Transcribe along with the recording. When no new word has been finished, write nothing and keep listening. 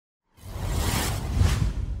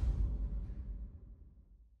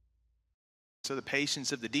so the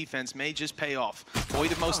patience of the defense may just pay off. Void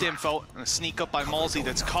of most info, and a sneak up by MOLSI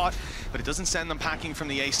that's caught, but it doesn't send them packing from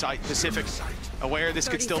the A site. PCIFIC aware this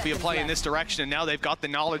could still be a play in this direction, and now they've got the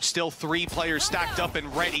knowledge. Still 3 players stacked up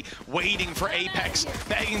and ready, waiting for Apeks,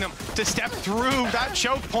 begging them to step through that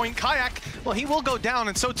choke point. kaajak, well, he will go down,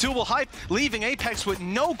 and so too will Hype, leaving Apeks with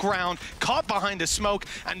no ground, caught behind a smoke,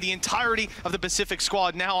 and the entirety of the PCIFIC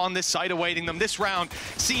squad now on this site awaiting them. This round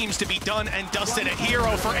seems to be done and dusted. A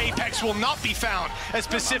hero for Apeks will not be found as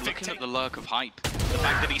PCIFIC. Looking at the lurk of Hype, the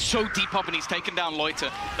fact that he's so deep up and he's taken down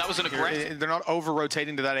Loita, that was an aggressive. They're not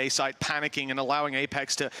over-rotating to that A site, panicking and allowing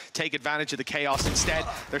Apeks to take advantage of the chaos. Instead,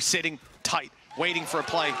 they're sitting tight, waiting for a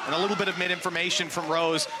play. And a little bit of mid-information from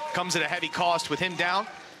Rosé comes at a heavy cost. With him down,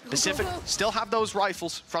 PCIFIC still have those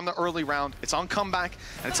rifles from the early round. It's on comeback,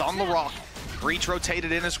 and it's on the rock. Breach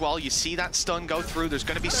rotated in as well. You see that stun go through. There's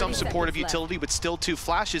going to be some supportive utility, but still 2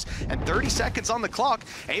 flashes and 30 seconds on the clock.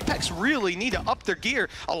 Apeks really need to up their gear.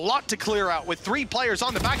 A lot to clear out with 3 players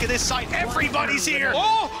on the back of this site. Everybody's here.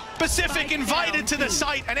 Oh, PCIFIC invited to the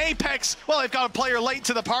site, and Apeks, well, they've got a player late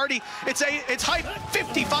to the party. It's Hype,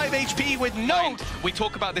 55 HP with no. We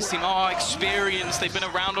talk about this team, experience. They've been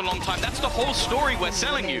around a long time. That's the whole story we're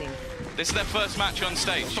selling you. This is their first match on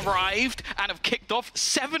stage. Thrived and have kicked off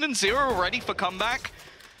 7-0 already for comeback.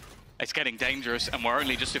 It's getting dangerous, and we're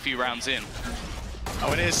only just a few rounds in.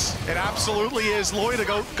 Oh, it is. It absolutely is. Loita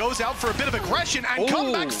goes out for a bit of aggression, and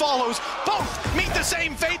comeback follows. Both meet the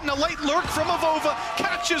same fate, and a late lurk from AvovA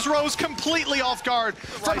catches Rosé completely off guard.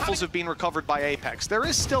 Rifles have been recovered by Apeks. There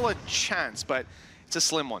is still a chance, but it's a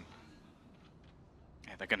slim one.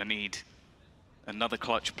 Yeah, they're going to need another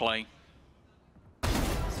clutch play.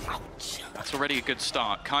 That's already a good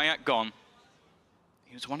start. kaajak gone.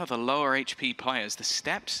 He was one of the lower HP players. The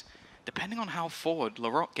steps, depending on how forward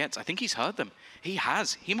Larocque gets, I think he's heard them. He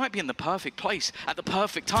has. He might be in the perfect place at the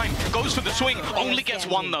perfect time. Goes for the swing. Only gets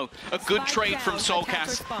 1 though. A good trade from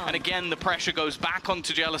soulcas. And again, the pressure goes back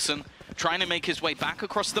onto Celasun, trying to make his way back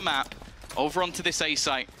across the map, over onto this A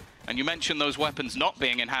site. And you mentioned those weapons not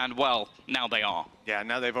being in hand. Well, now they are. Yeah,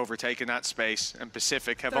 now they've overtaken that space, and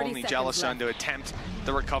PCIFIC have only Celasun to attempt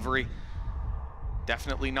the recovery.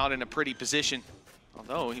 Definitely not in a pretty position.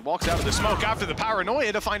 Although he walks out of the smoke after the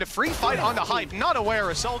paranoia to find a free fight onto Hype. Not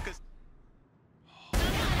aware of soulcas.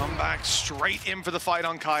 Come back straight in for the fight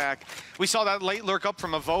on kaajak. We saw that late lurk up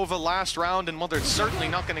from AvovA last round, and well, they're certainly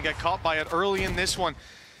not going to get caught by it early in this one.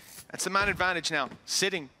 That's the man advantage now,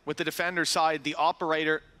 sitting with the defender side, the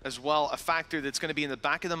operator as well, a factor that's going to be in the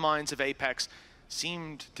back of the minds of Apeks.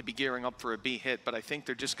 Seemed to be gearing up for a B hit, but I think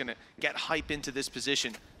they're just going to get Hype into this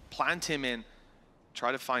position, plant him in,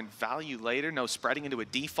 try to find value later. No spreading into a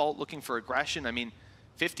default, looking for aggression. I mean,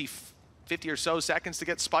 50 or so seconds to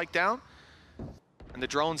get spiked down, and the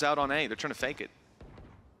drone's out on A. They're trying to fake it.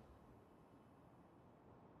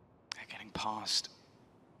 They're getting past.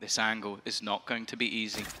 This angle is not going to be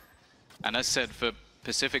easy. And as said, for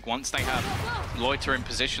PCIFIC, once they have Loita in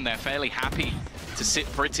position, they're fairly happy to sit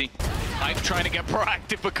pretty. Hype trying to get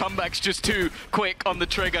proactive, but comeback's just too quick on the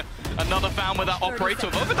trigger. Another found with that operator.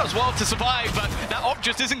 AvovA does well to survive, but that op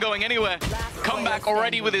just isn't going anywhere. Comeback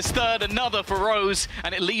already with his third, another for Rosé,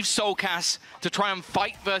 and it leaves soulcas to try and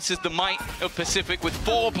fight versus the might of PCIFIC with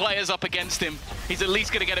 4 players up against him. He's at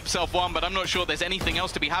least going to get himself 1, but I'm not sure there's anything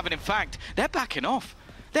else to be having. In fact, they're backing off.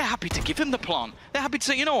 They're happy to give him the plant. They're happy to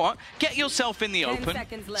say, you know what, get yourself in the open,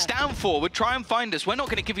 stand forward, try and find us. We're not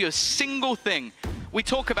going to give you a single thing. We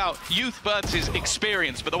talk about youth versus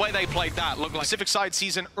experience, but the way they played that looked like... PCIFIC side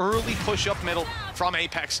sees an early push up middle from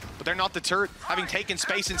Apeks, but they're not deterred, having taken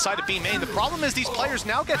space inside of B main. The problem is these players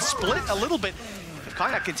now get split a little bit. If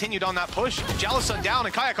kaajak continued on that push, Celasun down,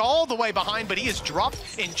 and kaajak all the way behind, but he is dropped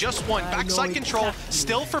in just 1. Backside control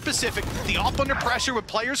still for PCIFIC. The op under pressure with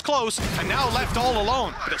players close, and now left all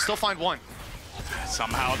alone, but they'll still find 1.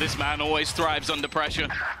 Somehow this man always thrives under pressure.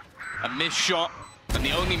 A missed shot, and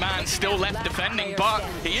the only man still left defending, but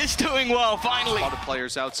he is doing well, finally. A lot of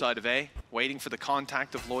players outside of A, waiting for the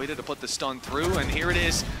contact of Loita to put the stun through, and here it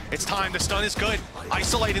is. It's time, the stun is good.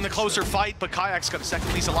 Isolating the closer fight, but kajak's got a second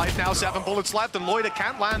piece of life now, 7 bullets left, and Loita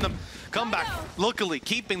can't land them. Comeback, luckily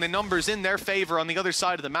keeping the numbers in their favor on the other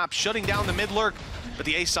side of the map, shutting down the mid lurk, but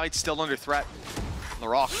the A site's still under threat.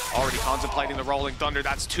 Larocque already contemplating the rolling thunder.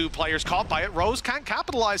 That's 2 players caught by it. Rosé can't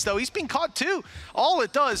capitalize though. He's been caught too. All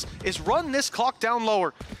it does is run this clock down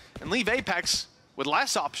lower and leave Apeks with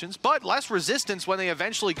less options, but less resistance when they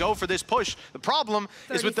eventually go for this push. The problem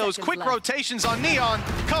is with those quick rotations on Neon,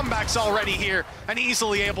 comeback's already here and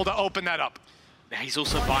easily able to open that up. He's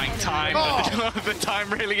also buying time. The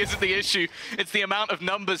time really isn't the issue. It's the amount of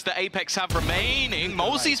numbers that Apeks have remaining.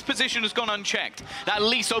 MOLSI's position has gone unchecked. That at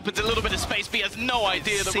least opens a little bit of space, but he has no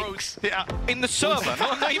idea the rogues in the server.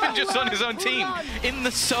 Not even just on his own team. In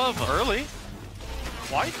the server. Early.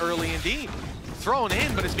 Quite early indeed. Thrown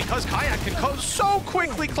in, but it's because kaajak can so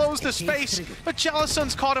quickly close the space. But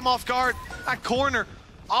Celasun's caught him off guard. That corner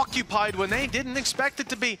occupied when they didn't expect it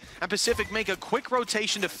to be. And PCIFIC make a quick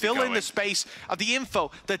rotation to fill in the space of the info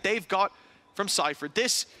that they've got from Cypher.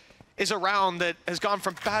 This is a round that has gone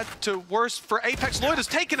from bad to worse for Apeks. Loita's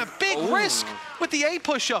taken a big risk with the A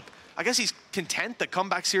push-up. I guess he's content that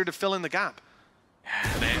Comeback's here to fill in the gap.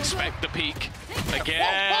 They expect the peak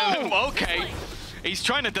again. Whoa. Okay. He's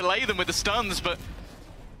trying to delay them with the stuns, but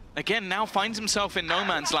again, now finds himself in no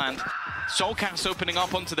man's land. soulcas opening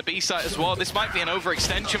up onto the B side as well. This might be an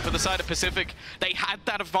overextension for the side of PCIFIC. They had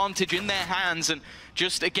that advantage in their hands, and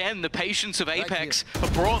just again, the patience of Apeks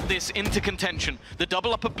have brought this into contention. The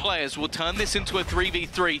double up of players will turn this into a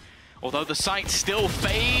 3v3. Although the site still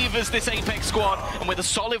favors this Apeks squad, and with a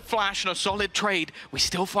solid flash and a solid trade, we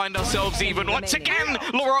still find ourselves even. Once again,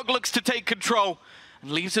 Larok looks to take control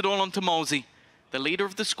and leaves it all onto MOLSI, the leader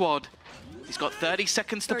of the squad. He's got 30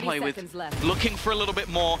 seconds to play with, looking for a little bit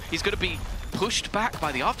more. He's going to be pushed back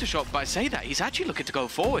by the aftershock, but I say that, he's actually looking to go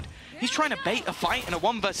forward. He's trying to bait a fight in a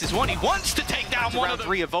 1 versus 1. He wants to take down one of them.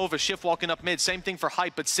 Round 3 AvovA, shift walking up mid, same thing for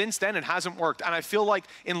Hype, but since then it hasn't worked. And I feel like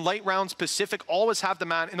in late rounds, PCIFIC always have the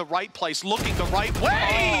man in the right place, looking the right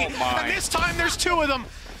way. And this time there's 2 of them.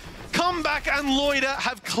 Comeback and Loita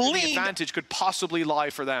have clean. The advantage could possibly lie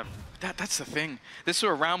for them. That's the thing. This was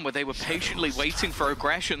a round where they were patiently waiting for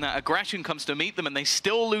aggression. That aggression comes to meet them and they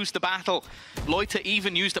still lose the battle. Loita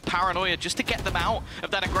even used a paranoia just to get them out of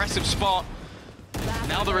that aggressive spot.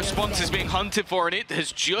 Now the response is being hunted for and it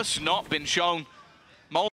has just not been shown.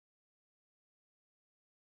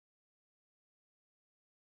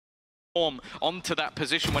 Onto that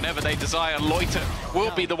position whenever they desire. Loita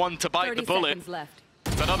will be the one to bite the bullet.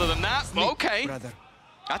 But other than that, okay.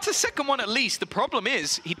 That's a second one at least. The problem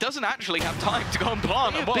is, he doesn't actually have time to go and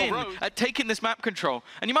plant a bin at taking this map control.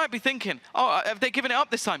 And you might be thinking, oh, have they given it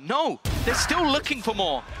up this time? No, they're still looking for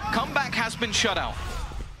more. Comeback has been shut out.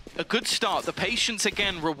 A good start, the patience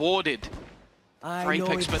again rewarded for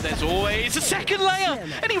Apeks, but there's always a second layer.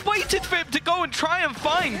 And he waited for him to go and try and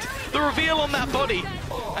find the reveal on that body.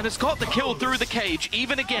 And has got the kill through the cage,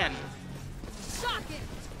 even again.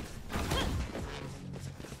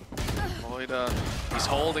 He's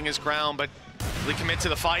holding his ground, but will he commit to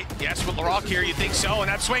the fight? Yes, with Larok here, you think so, and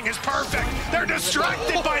that swing is perfect. They're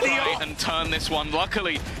distracted by the ult. And turn this one.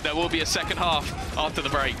 Luckily, there will be a second half after the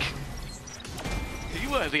break. Are you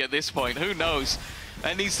worthy at this point? Who knows?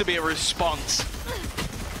 There needs to be a response.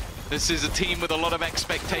 This is a team with a lot of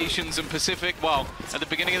expectations, and PCIFIC, well, at the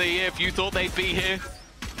beginning of the year, if you thought they'd be here,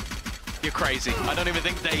 you're crazy. I don't even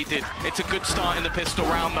think they did. It's a good start in the pistol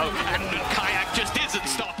round, though, and kaajak just isn't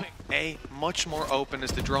stopping. A much more open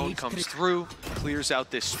as the drone comes through, clears out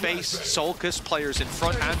this space. soulcas, players in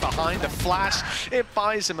front and behind. The flash, it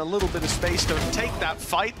buys him a little bit of space to take that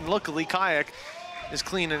fight, and luckily kaajak is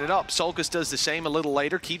cleaning it up. soulcas does the same a little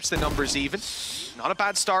later, keeps the numbers even. Not a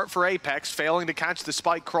bad start for Apeks. Failing to catch the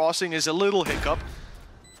spike crossing is a little hiccup,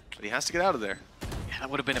 but he has to get out of there. Yeah, that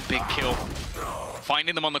would have been a big kill.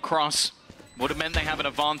 Finding them on the cross would have meant they have an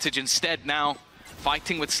advantage. Instead now,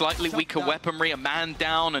 fighting with slightly weaker weaponry, a man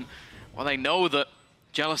down, and well, they know that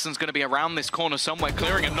Celasun's going to be around this corner somewhere,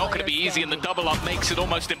 clearing it, not going to be easy, and the double up makes it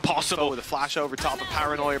almost impossible. With a flash over top of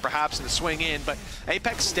paranoia perhaps, and the swing in, but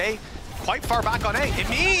Apeks stay quite far back on A. It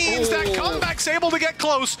means that Comeback's able to get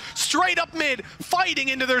close, straight up mid, fighting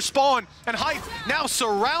into their spawn, and Hype now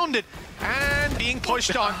surrounded and being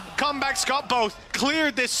pushed on. Comeback's got both,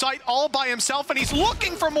 cleared this site all by himself, and he's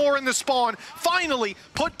looking for more in the spawn. Finally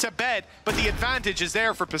put to bed, but the advantage is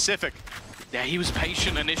there for PCIFIC. Yeah, he was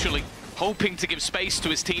patient initially, hoping to give space to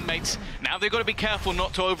his teammates. Now they've got to be careful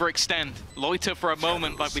not to overextend. Loita for a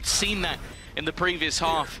moment, like we'd seen that in the previous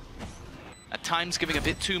half. At times giving a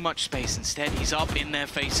bit too much space. Instead, he's up in their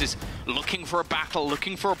faces, looking for a battle,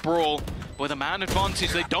 looking for a brawl. With a man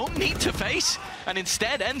advantage they don't need to face, and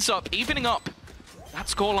instead ends up evening up that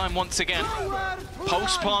scoreline once again.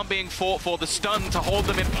 Post plant being fought for, the stun to hold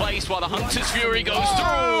them in place while the Hunter's Fury goes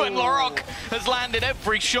through, and Larok has landed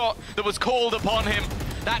every shot that was called upon him.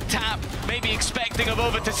 That tap, maybe expecting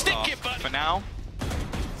AvovA to stick it, but for now,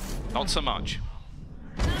 not so much.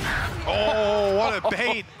 Oh, what a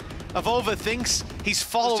bait. AvovA thinks he's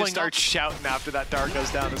following. Starts shouting after that dart goes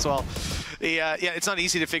down as well. Yeah, it's not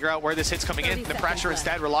easy to figure out where this hit's coming in. The pressure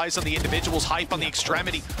instead relies on the individual's hype on the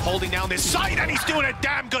extremity, holding down this site, and he's doing a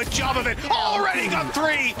damn good job of it. Already got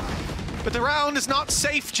 3. But the round is not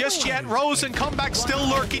safe just yet. Rose and Comeback still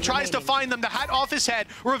lurk. He tries to find them. The hat off his head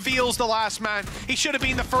reveals the last man. He should have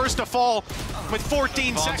been the first to fall with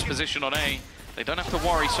 14 seconds. Position on A. They don't have to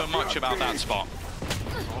worry so much about that spot.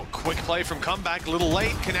 Oh, quick play from Comeback, a little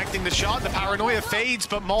late, connecting the shot. The paranoia fades,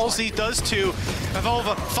 but MOLSI does too.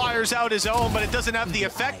 AvovA fires out his own, but it doesn't have the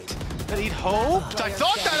effect that he'd hoped. I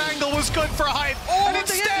thought that angle was good for Hype, and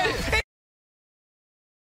instead...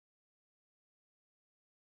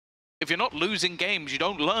 If you're not losing games, you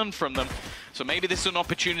don't learn from them. So maybe this is an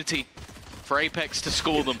opportunity for Apeks to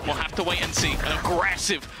score them. We'll have to wait and see. An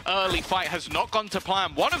aggressive early fight has not gone to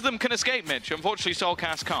plan. One of them can escape, Mitch. Unfortunately,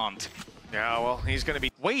 soulcas can't. Yeah, well, he's going to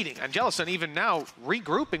be waiting. And Celasun even now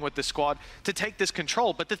regrouping with the squad to take this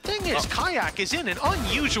control. But the thing is, kaajak is in an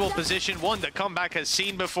unusual position, one that Comeback has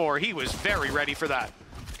seen before. He was very ready for that.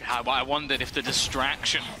 I wondered if the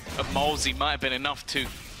distraction of MOLSI might have been enough to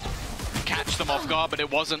catch them off guard, but it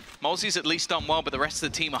wasn't. MOLSI's at least done well, but the rest of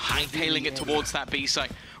the team are hightailing it towards that B site.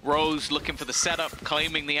 Rose looking for the setup,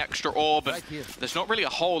 claiming the extra orb, but there's not really a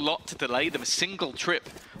whole lot to delay them. A single trip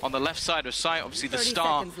on the left side of site. Obviously the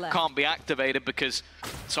star can't be activated because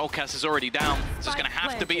soulcas is already down. So it's going to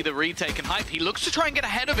have to be the retake, and Hype, he looks to try and get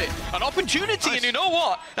ahead of it. An opportunity, and you know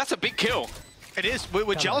what? That's a big kill. It is, with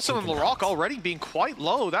Celasun and Larocque already being quite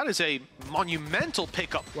low. That is a monumental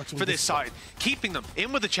pickup for this side, keeping them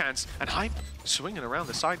in with a chance. And Hype swinging around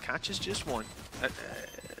the side, catches just one.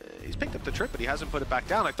 He's picked up the trip, but he hasn't put it back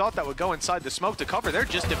down. I thought that would go inside the smoke to cover. They're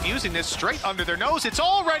just diffusing this straight under their nose. It's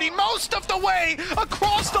already most of the way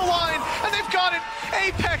across the line, and they've got it.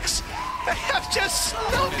 Apeks, they have just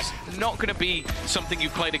snuck. It's not going to be something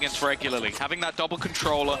you've played against regularly. Having that double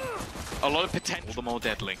controller, a lot of potential, the more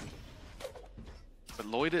deadly. But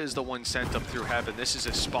Loita is the one sent up through heaven. This is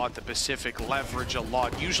a spot that PCIFIC leverage a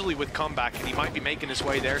lot, usually with Comeback, and he might be making his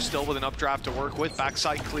way there still with an updraft to work with.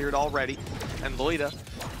 Backside cleared already. And Loita,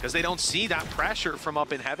 because they don't see that pressure from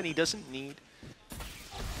up in heaven, he doesn't need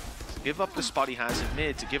to give up the spot he has in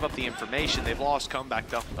mid, to give up the information. They've lost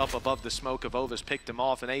Comeback up above the smoke. AvovA's picked him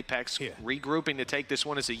off, and Apeks regrouping to take this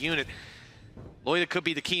one as a unit. Loita could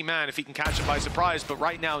be the key man if he can catch him by surprise, but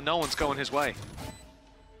right now no one's going his way.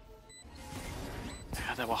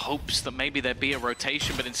 There were hopes that maybe there'd be a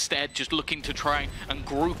rotation, but instead just looking to try and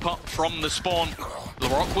group up from the spawn.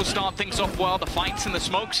 Larocque will start things off well. The fights in the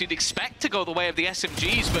smokes you'd expect to go the way of the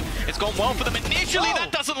SMGs, but it's gone well for them initially.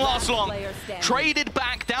 That doesn't last long. Traded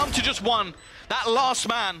back down to just one. That last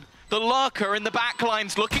man, the lurker in the back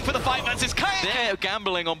lines, looking for the fight versus kaajak. They're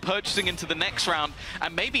gambling on purchasing into the next round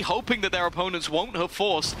and maybe hoping that their opponents won't have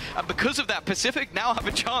forced. And because of that, PCIFIC now have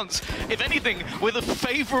a chance, if anything, with a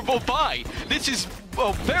favorable buy. This is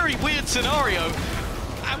a very weird scenario.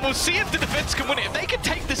 And we'll see if the defense can win it. If they can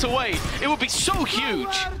take this away, it would be so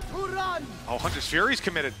huge. Oh, Hunter's Fury's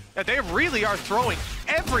committed. They really are throwing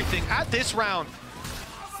everything at this round.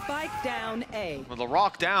 Spike down A. With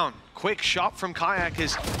Larocque down, quick shot from kaajak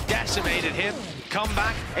has decimated him.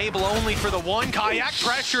 Comeback, able only for the one. kaajak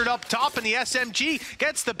pressured up top, and the SMG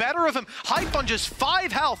gets the better of him. Hype on just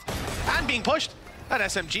 5 health and being pushed. That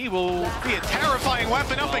SMG will be a terrifying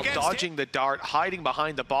weapon up against dodging the dart, hiding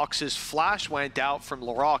behind the boxes. Flash went out from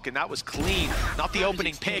Larocque, and that was clean. Not the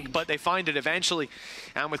opening pick, but they find it eventually.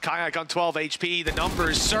 And with kaajak on 12 HP, the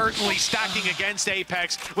numbers certainly stacking against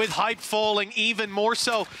Apeks, with Hype falling even more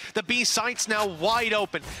so. The B site's now wide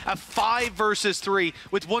open. A 5 versus 3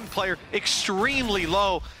 with one player extremely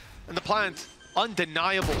low. And the plant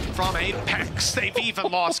undeniable from Apeks. They've even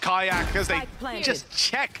lost kaajak because they just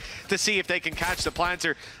check to see if they can catch the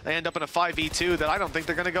planter. They end up in a 5v2 that I don't think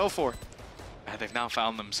they're going to go for. They've now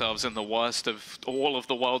found themselves in the worst of all of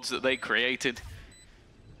the worlds that they created.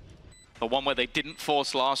 The one where they didn't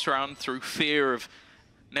force last round through fear of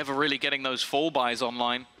never really getting those full buys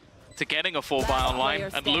online, to getting a full buy online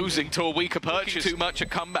and losing to a weaker purchase. Too much a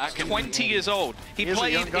comeback. 20 years old. He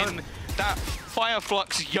played in that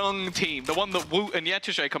Fireflux young team, the one that Woot and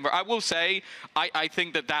Yetishay come from. I will say, I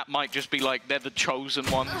think that might just be like they're the chosen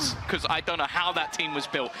ones, because I don't know how that team was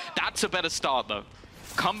built. That's a better start, though.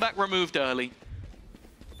 Comeback removed early.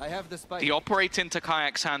 I have the spike. The operate into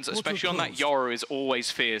kajak's hands, especially on that Yoru, is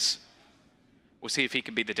always fierce. We'll see if he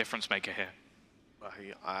can be the difference maker here.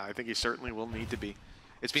 I think he certainly will need to be.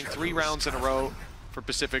 It's been 3 rounds in a row for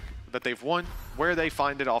PCIFIC that they've won, where they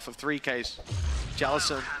find it off of 3Ks.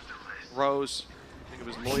 Celasun, Rose, I think it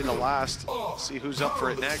was Loita last. See who's up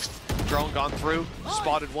for it next. Drone gone through,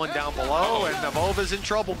 spotted one down below, and AvovA's in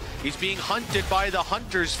trouble. He's being hunted by the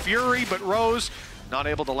Hunter's Fury, but Rose not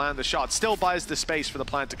able to land the shot. Still buys the space for the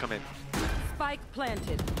plant to come in. Spike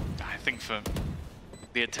planted. I think for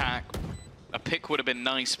the attack, a pick would have been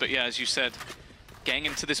nice, but yeah, as you said, getting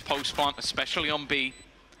into this post plant, especially on B,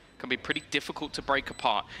 can be pretty difficult to break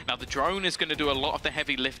apart. Now the drone is going to do a lot of the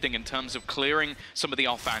heavy lifting in terms of clearing some of the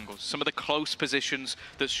off angles, some of the close positions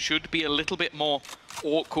that should be a little bit more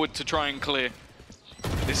awkward to try and clear.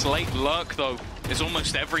 This late lurk, though, is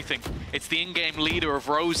almost everything. It's the in-game leader of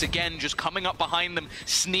Rose again, just coming up behind them,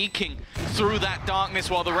 sneaking through that darkness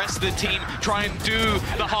while the rest of the team try and do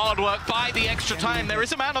the hard work, buy the extra time. There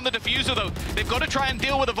is a man on the diffuser, though. They've got to try and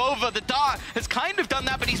deal with AvovA. The dart has kind of done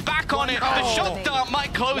that, but he's back on it. The shot dart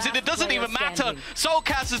might close it. It doesn't even matter.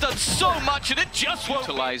 soulcas has done so much, and it just won't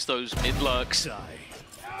utilize those mid-lurks.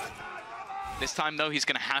 This time, though, he's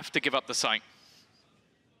going to have to give up the site.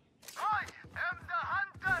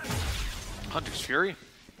 Hunter's Fury.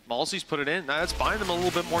 MOLSI's put it in. That's buying them a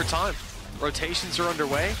little bit more time. Rotations are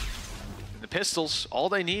underway. The pistols, all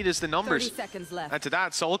they need is the numbers. 30 seconds left. And to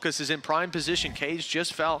that, soulcas is in prime position. Cage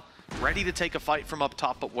just fell, ready to take a fight from up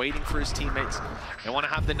top, but waiting for his teammates. They want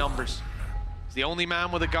to have the numbers. He's the only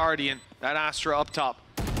man with a Guardian. That Astra up top.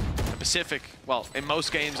 The PCIFIC, well, in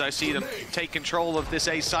most games I see them take control of this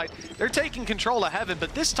A site. They're taking control of Heaven,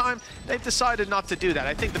 but this time they've decided not to do that.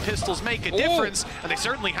 I think the pistols make a difference, and they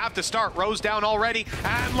certainly have to start. Rose down already,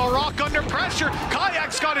 and Larocque under pressure.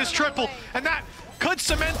 kaajak got his triple, and that could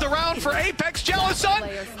cement the round for Apeks. Celasun,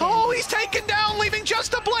 oh, he's taken down, leaving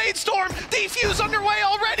just a Blade Storm. Defuse underway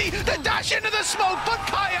already. The dash into the smoke, but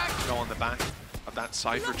kaajak go on the back of that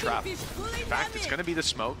Cypher trap. In fact, it's going to be the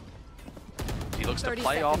smoke. He looks to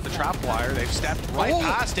play off the trap wire. They've stepped right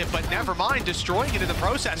past it, but never mind, destroying it in the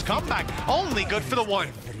process. Comeback, only good for the one.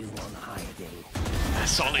 A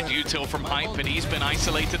solid util from Hype, but he's been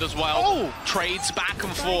isolated as well. Trades back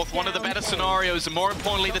and forth, one of the better scenarios, and more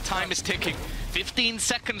importantly, the time is ticking. 15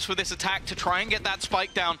 seconds for this attack to try and get that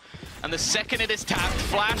spike down. And the second it is tapped,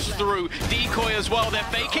 flash through, decoy as well. They're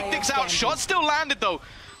faking things out. Shot still landed, though.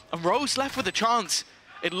 And Rose left with a chance.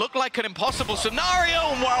 It looked like an impossible scenario,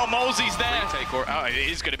 and while MOLSI's there.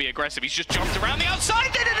 It is going to be aggressive. He's just jumped around the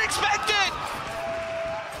outside. They didn't expect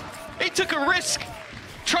it! He took a risk,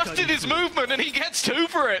 trusted his movement, and he gets 2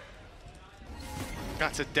 for it.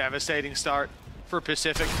 That's a devastating start for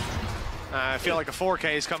PCIFIC. I feel like a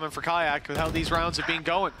 4K is coming for kaajak with how these rounds have been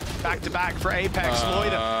going. Back to back for Apeks.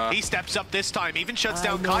 Loita, he steps up this time, even shuts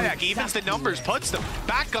down kaajak, evens the numbers, puts them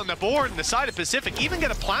back on the board on the side of PCIFIC, even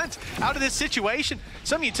get a plant out of this situation.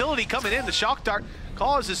 Some utility coming in, the shock dart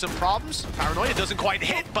causes some problems. Paranoia doesn't quite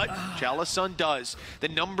hit, but Celasun does. The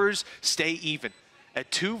numbers stay even. At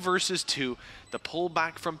 2 versus 2, the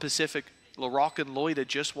pullback from PCIFIC, Larocque and Loita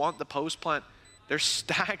just want the post plant. They're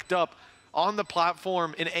stacked up on the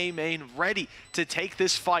platform in A main, ready to take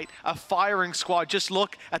this fight. A firing squad. Just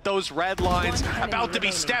look at those red lines about to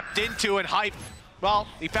be stepped into, and Hype, well,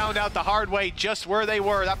 he found out the hard way just where they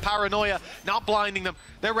were. That paranoia not blinding them.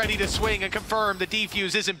 They're ready to swing and confirm the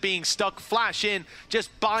defuse isn't being stuck. Flash in,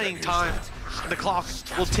 just buying time. The clock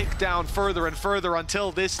will tick down further and further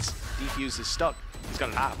until this defuse is stuck. He's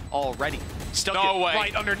got it half already. Stuck it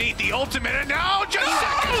right underneath the ultimate, and now just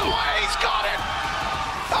seconds away, he's got it!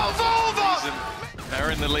 AvovA!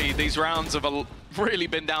 They're in the lead. These rounds have really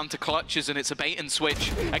been down to clutches, and it's a bait and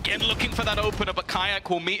switch. Again, looking for that opener, but kaajak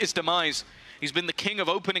will meet his demise. He's been the king of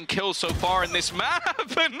opening kills so far in this map,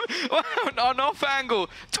 and on off angle,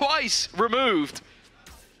 twice removed.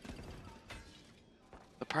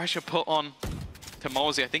 The pressure put on to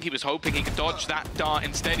MOLSI. I think he was hoping he could dodge that dart.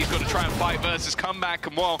 Instead, he's got to try and fight versus comeback,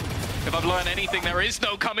 and well, if I've learned anything, there is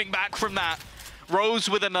no coming back from that. Rose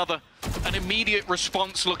with another. An immediate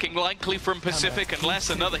response looking likely from PCIFIC unless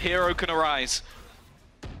another hero can arise.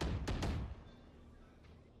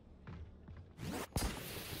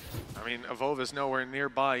 I mean, AvovA's nowhere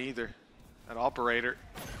nearby either. That operator,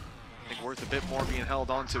 I think worth a bit more being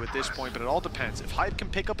held onto at this point, but it all depends. If Hype can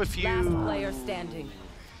pick up a few... Last player standing.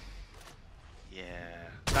 Yeah,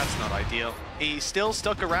 that's not ideal. He's still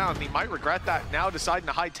stuck around. He might regret that now, deciding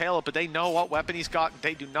to hightail it, but they know what weapon he's got.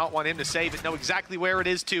 They do not want him to save it. Know exactly where it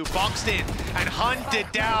is, too. Boxed in and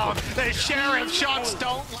hunted down. The Sheriff shots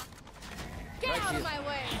don't... Get out of my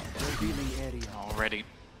way! Already,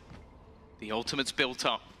 the ultimate's built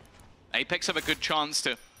up. Apeks have a good chance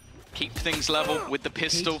to keep things level with the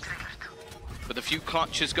pistol, with a few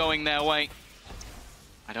clutches going their way.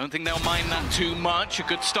 I don't think they'll mind that too much. A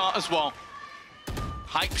good start as well.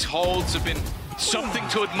 Hype's holds have been something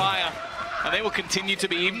to admire, and they will continue to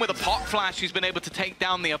be. Even with a pot flash, he's been able to take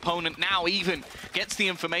down the opponent. Now even gets the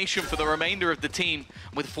information for the remainder of the team.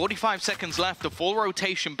 With 45 seconds left, a full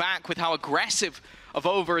rotation back with how aggressive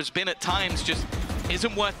AvovA has been at times, just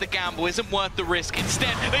isn't worth the gamble, isn't worth the risk.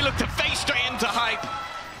 Instead, they look to face straight into Hype.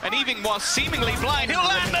 And even while seemingly blind, he'll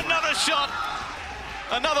land another shot.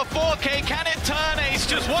 Another 4K, can it turn ace?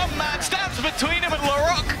 Just one man stands between him and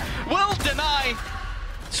Larocque will deny.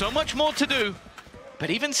 So much more to do, but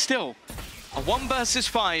even still, a 1 versus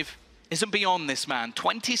 5 isn't beyond this man.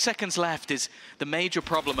 20 seconds left is the major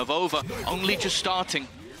problem of AvovA, only just starting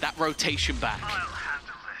that rotation back.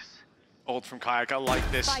 Ult from kaajak, I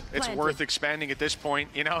like this. It's worth expanding at this point.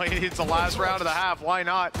 You know, it's the last round of the half, why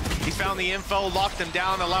not? He found the info, locked him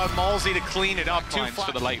down, allowed MOLSI to clean it up. 2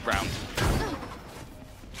 for the late round.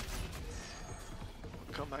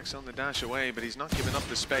 Comeback's on the dash away, but he's not giving up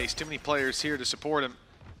the space. Too many players here to support him.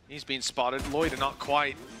 He's being spotted. Loita not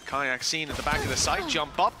quite. kaajak seen at the back of the site.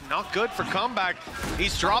 Jump up. Not good for comeback.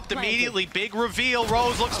 He's dropped immediately. Big reveal.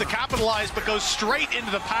 Rose looks to capitalize, but goes straight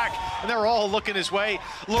into the pack. And they're all looking his way.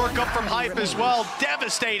 Lurk up from Hype as well.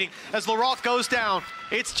 Devastating as Larocque goes down.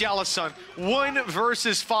 It's Celasun. 1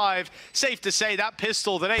 versus 5. Safe to say that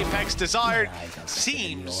pistol that Apeks desired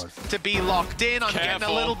seems to be locked in. I'm getting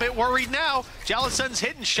a little bit worried now. Celasun's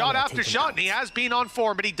hitting shot after shot, and he has been on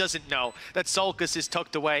form, but he doesn't know that soulcas is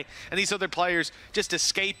tucked away. And these other players just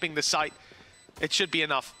escaping the site. It should be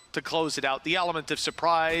enough to close it out. The element of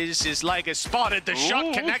surprise, his leg is spotted, the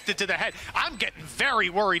shot connected to the head. I'm getting very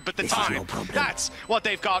worried, but the time, that's what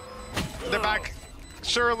they've got. They're back,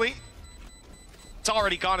 surely. It's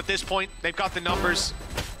already gone at this point. They've got the numbers.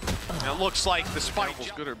 It looks like the spike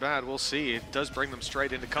was good or bad, we'll see. It does bring them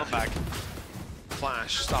straight into comeback.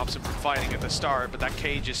 Flash stops him from fighting at the start, but that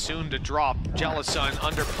cage is soon to drop. Celasun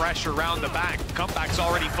under pressure around the back. Comeback's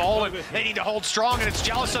already fallen. They need to hold strong, and it's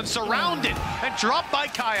Celasun surrounded and dropped by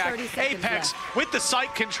kaajak. Apeks with the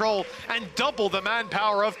site control and double the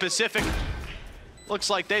manpower of Pacific. Looks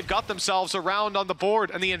like they've got themselves a round on the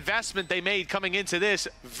board, and the investment they made coming into this,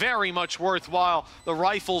 very much worthwhile. The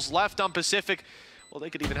rifles left on Pacific. Well, they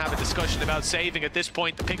could even have a discussion about saving at this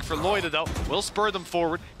point. The pick for Loita, though, will spur them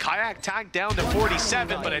forward. kaajak tagged down to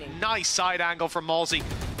 47, but a nice side angle from MOLSI.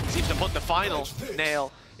 Seems to put the final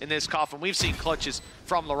nail in this coffin. We've seen clutches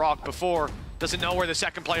from Larocque before. Doesn't know where the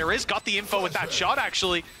second player is. Got the info with that shot,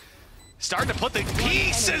 actually. Starting to put the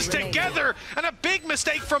pieces together, and a big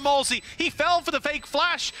mistake from MOLSI. He fell for the fake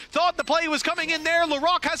flash, thought the play was coming in there.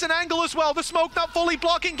 Larocque has an angle as well. The smoke not fully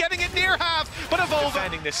blocking, getting it near half, but AvovA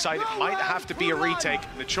defending this site. It might have to be a retake.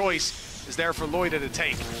 The choice is there for Loita to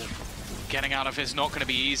take. Getting out of it is not going to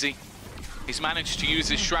be easy. He's managed to use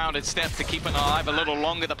his shrouded step to keep him alive a little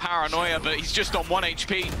longer, the paranoia, but he's just on 1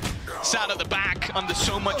 HP. Sat at the back under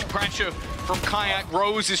so much pressure from kaajak.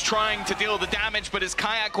 Rose is trying to deal the damage, but it's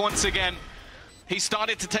kaajak once again. He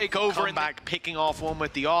started to take over. Comeback picking off one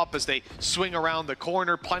with the op as they swing around the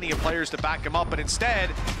corner. Plenty of players to back him up, but instead,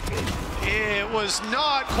 it was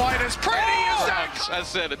not quite as pretty as that. As I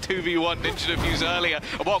said, a 2v1 ninja defuse earlier.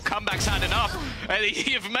 Well, comeback's had enough. And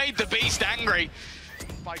you've made the beast angry.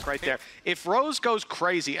 Spike right there. If Rose goes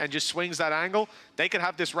crazy and just swings that angle, they could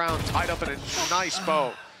have this round tied up in a nice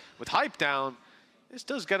bow. With Hype down, this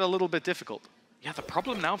does get a little bit difficult. Yeah, the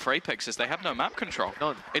problem now for Apeks is they have no map control.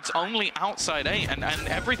 None. It's only outside A, and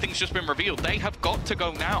everything's just been revealed. They have got to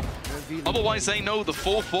go now. Otherwise, they know the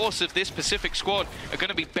full force of this Pacific squad are going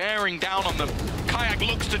to be bearing down on them. kaajak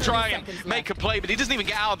looks to try and make a play, but he doesn't even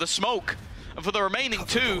get out of the smoke. And for the remaining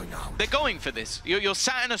 2, they're going for this. You're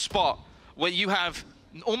sat in a spot where you have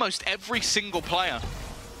almost every single player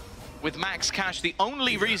with max cash. The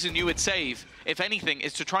only reason you would save, if anything,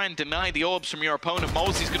 is to try and deny the orbs from your opponent.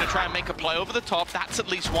 MOLSI's going to try and make a play over the top. That's at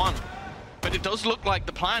least one. But it does look like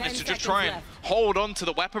the plan is to just try and hold on to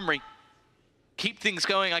the weaponry. Keep things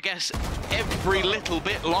going, I guess, every little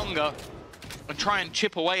bit longer and try and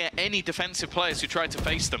chip away at any defensive players who try to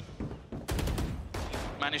face them.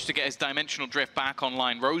 Managed to get his dimensional drift back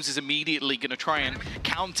online. Rose is immediately going to try and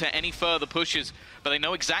counter any further pushes, but they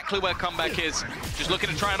know exactly where comeback is. Just looking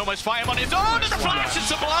to try and almost fight him on his own, and the flash is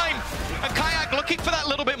sublime! And kaajak looking for that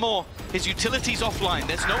little bit more. His utility's offline.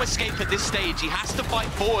 There's no escape at this stage. He has to fight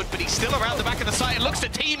forward, but he's still around the back of the site and looks to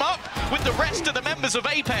team up with the rest of the members of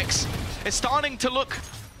Apeks. It's starting to look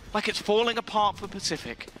like it's falling apart for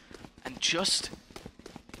Pacific. And just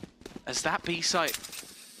as that B site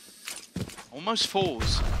almost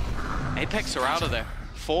falls, Apeks are out of there,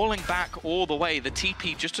 falling back all the way. The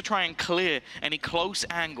TP just to try and clear any close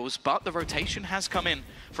angles, but the rotation has come in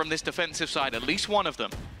from this defensive side, at least one of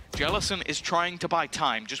them. Celasun is trying to buy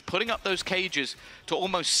time, just putting up those cages to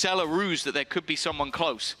almost sell a ruse that there could be someone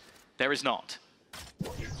close. There is not.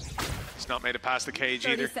 He's not made it past the cage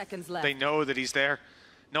either. 30 seconds left. They know that he's there.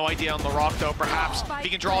 No idea on LaRock though, perhaps. If he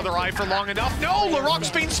can draw their eye for long enough. No, LaRock's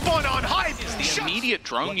been spun on hype. The immediate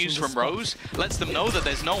drone use from Rose lets them know that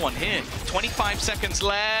there's no one here. 25 seconds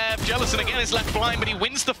left. Celasun again is left blind, but he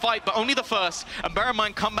wins the fight, but only the first. And bear in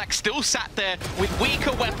mind, Comeback still sat there with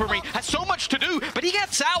weaker weaponry. Has so much to do, but he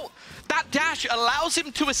gets out. That dash allows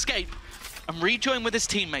him to escape and rejoin with his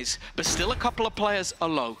teammates, but still a couple of players are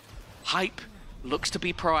low. Hype looks to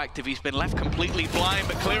be proactive. He's been left completely blind,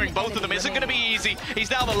 but clearing both of them isn't going to be easy. He's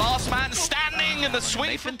now the last man standing, and the swing.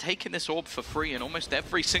 They've been taking this orb for free in almost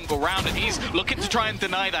every single round, and he's looking to try and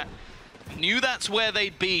deny that. Knew that's where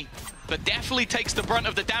they'd be, but definitely takes the brunt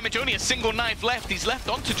of the damage. Only a single knife left. He's left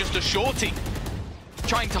onto just a shorty.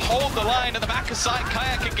 Trying to hold the line at the back of side.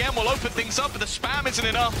 kaajak again will open things up, but the spam isn't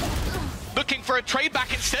enough. Looking for a trade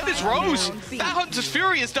back instead is Rose. That Hunter's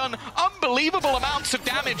Fury has done unbelievable amounts of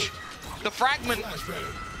damage. The fragment,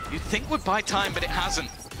 you'd think would buy time, but it hasn't.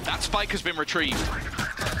 That spike has been retrieved.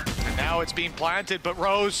 And now it's being planted, but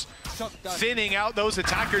Rose thinning out those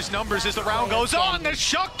attackers' numbers as the round goes on. The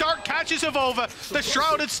shock dart catches AvovA. The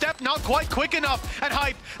shrouded step not quite quick enough. And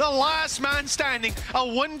Hype, the last man standing. A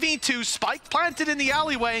 1v2 spike planted in the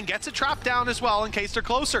alleyway and gets a trap down as well in case they're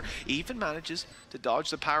closer. Even manages to dodge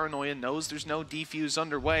the paranoia, knows there's no defuse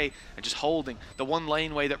underway, and just holding the one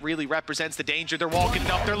laneway that really represents the danger. They're walking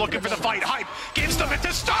it up, they're looking for the fight. Hype gives them it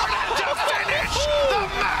to start and to finish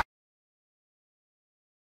the match.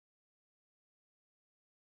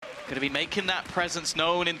 Going to be making that presence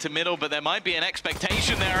known into middle, but there might be an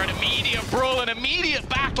expectation there, an immediate brawl, an immediate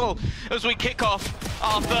battle as we kick off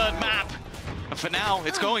our third map. And for now,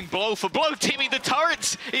 it's going blow for blow. Timmy, the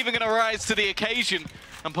turret's even going to rise to the occasion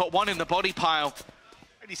and put one in the body pile.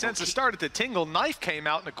 He sense the start at the tingle. Knife came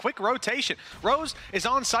out in a quick rotation. Rose is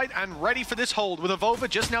on site and ready for this hold with AvovA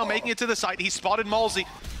just now making it to the site. He spotted MOLSI.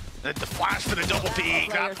 The flash for the double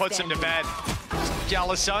peek, that puts him to bed.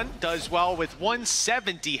 Celasun does well with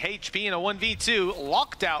 170 HP in a 1v2,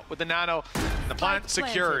 locked out with the nano. The plant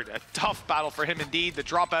secured. A tough battle for him indeed. The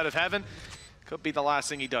drop out of heaven could be the last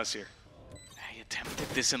thing he does here. He attempted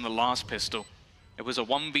this in the last pistol. It was a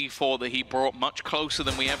 1v4 that he brought much closer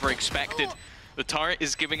than we ever expected. The turret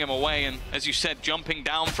is giving him away, and as you said, jumping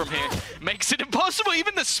down from here makes it impossible.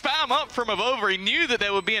 Even the spam up from AvovA, he knew that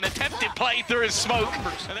there would be an attempted play through his smoke.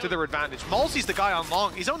 To their advantage. MOLSI's the guy on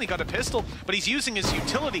long. He's only got a pistol, but he's using his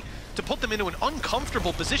utility to put them into an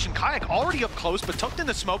uncomfortable position. kaajak already up close, but tucked in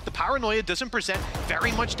the smoke. The paranoia doesn't present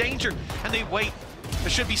very much danger, and they wait. There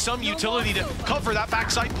should be some utility to cover that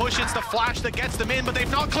backside push. It's the flash that gets them in, but they've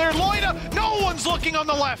not cleared Loita. No one's looking on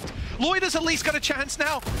the left. Loita's at least got a chance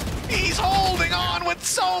now. He's holding on with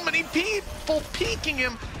so many people peeking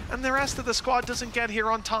him, and the rest of the squad doesn't get here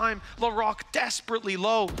on time. LaRock desperately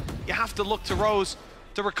low. You have to look to Rose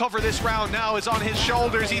to recover this round. Now is on his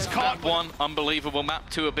shoulders. He's caught. Map 1, unbelievable. Map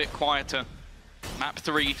 2, a bit quieter. Map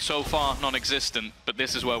 3, so far, non-existent, but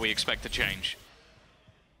this is where we expect a change.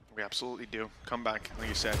 We absolutely do. Come back, like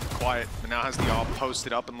you said, quiet, but now has the AWP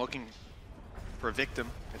posted up and looking for a victim.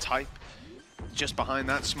 It's Hype, just behind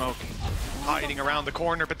that smoke, hiding around the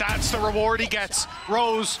corner, but that's the reward he gets.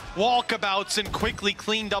 Rose walkabouts and quickly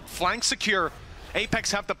cleaned up, flank secure.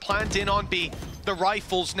 Apeks have the plant in on B. The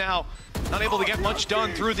rifles now not able to get much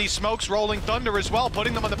done through these smokes. Rolling Thunder as well,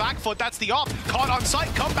 putting them on the back foot. That's the AWP. Caught on sight.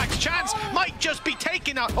 Comeback's chance might just be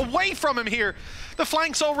taken out away from him here. The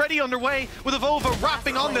flank's already underway with AvovA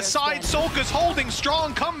wrapping on the side. soulcas holding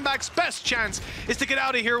strong. Comeback's best chance is to get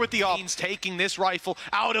out of here with the AWP. He's taking this rifle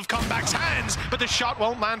out of Comeback's hands, but the shot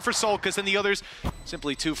won't land for soulcas, and the others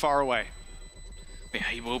simply too far away. Yeah,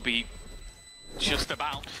 he will be just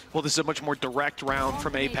about. Well, this is a much more direct round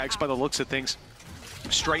from Apeks by the looks of things.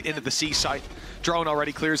 Straight into the C site. Drone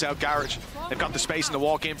already clears out garage. They've got the space in the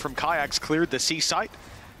walk in from kaajaks, cleared the C site.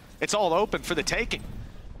 It's all open for the taking.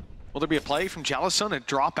 Will there be a play from Celasun, a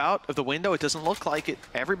drop out of the window? It doesn't look like it.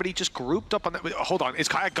 Everybody just grouped up on that. Hold on, is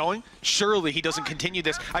kaajak going? Surely he doesn't continue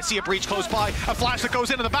this. I see a breach close by, a flash that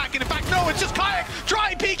goes into the back, and in fact, no, it's just kaajak.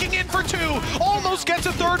 Dry peeking in for 2. Almost gets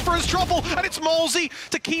a 3rd for his trouble, and it's MOLSI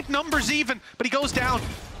to keep numbers even, but he goes down.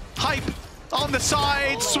 Hype on the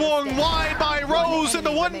side, swung wide by Rose in the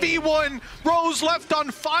 1v1. Rose left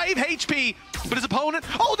on 5 HP, but his opponent,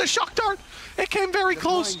 oh, the shock dart, it came very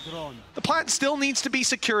close. The plant still needs to be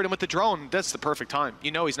secured, and with the drone, that's the perfect time.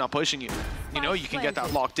 You know he's not pushing you. You know you can get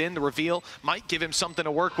that locked in. The reveal might give him something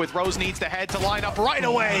to work with. Rose needs the head to line up right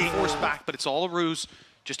away. Forced back, but it's all a ruse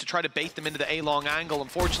just to try to bait them into the A-long angle.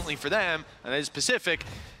 Unfortunately for them, and it is PCIFIC,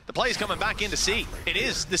 The play's coming back into C. It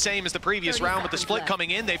is the same as the previous round with the split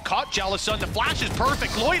coming in. They've caught Celasun. The flash is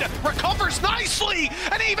perfect. Loita recovers nicely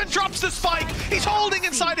and even drops the spike. He's holding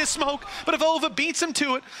inside his smoke, but AvovA beats him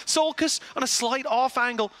to it. soulcas on a slight off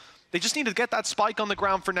angle. They just need to get that spike on the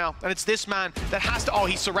ground for now. And it's this man that has to... Oh,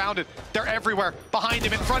 he's surrounded. They're everywhere. Behind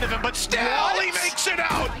him, in front of him. But still, he makes it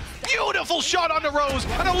out. Beautiful shot on the Rose.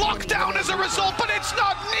 And a lockdown as a result, but it's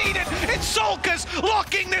not needed. It's soulcas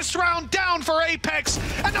locking this round down for Apeks.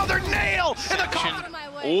 Another nail in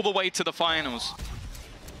the... All the way to the finals.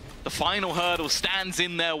 The final hurdle stands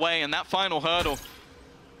in their way, and that final hurdle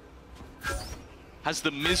has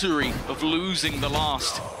the misery of losing the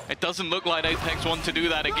last. It doesn't look like Apeks want to do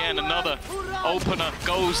that again. Another opener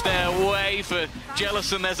goes their way for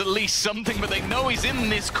Celasun. There's at least something, but they know he's in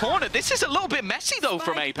this corner. This is a little bit messy, though,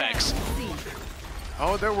 from Apeks.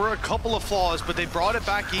 Oh, there were a couple of flaws, but they brought it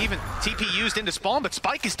back even. TP used into spawn, but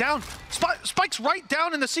Spike is down. Spike's right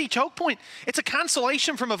down in the C choke point. It's a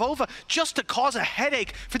cancellation from AvovA just to cause a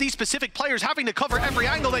headache for these specific players, having to cover every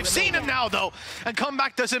angle. They've seen him now, though, and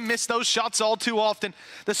Comeback doesn't miss those shots all too often.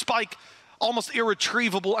 The Spike, almost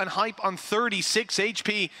irretrievable, and Hype on 36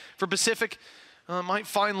 HP for Pacific. Might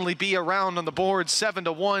finally be around on the board.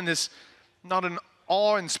 7-1 is not an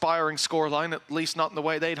awe-inspiring scoreline, at least not in the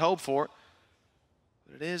way they'd hope for.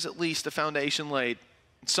 It is at least a foundation laid.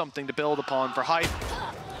 It's something to build upon for Hype.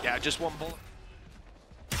 Yeah, just one bullet.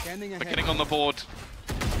 But getting on the board,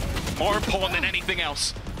 more important than anything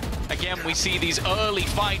else. Again, we see these early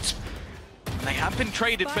fights. They have been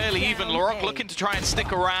traded fairly even. Loic looking to try and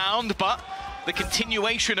stick around, but the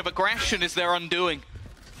continuation of aggression is their undoing.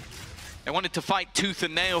 They wanted to fight tooth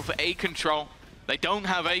and nail for A control. They don't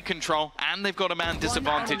have A control, and they've got a man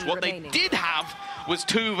disadvantage. What they did have was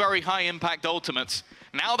 2 very high impact ultimates.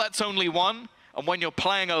 Now that's only 1, and when you're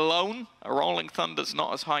playing alone, a Rolling Thunder's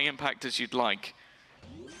not as high impact as you'd like.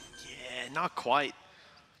 Yeah, not quite.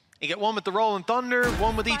 You get 1 with the Rolling Thunder,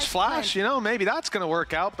 1 with each flash, you know, maybe that's gonna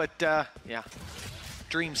work out, but yeah.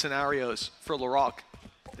 Dream scenarios for Loic.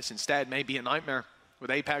 This instead may be a nightmare with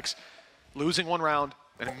Apeks losing 1 round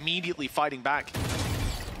and immediately fighting back.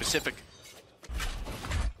 Pacific.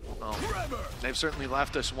 Well, they've certainly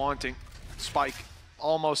left us wanting. Spike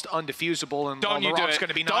almost undefusable, and Loic's going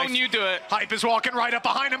to be nice. Don't you do it. Hype is walking right up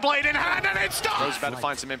behind him, blade in hand, and it's done! Bro's about to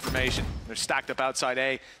find some information. They're stacked up outside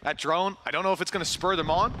A. That drone, I don't know if it's going to spur them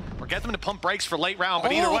on or get them to pump brakes for late round,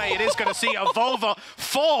 but either way, it is going to see AvovA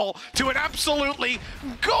fall to an absolutely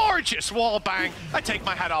gorgeous wall bang. I take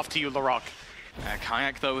my hat off to you, Loic.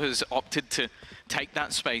 kaajak, though, has opted to take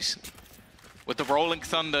that space. With the Rolling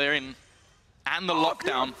Thunder in and the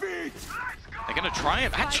lockdown, they're going to try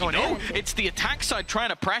it. Actually, no, it's the attack side trying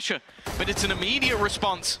to pressure, but it's an immediate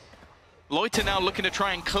response. Loita now looking to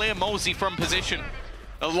try and clear MOLSI from position.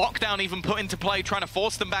 A lockdown even put into play, trying to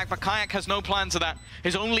force them back, but kaajak has no plans of that.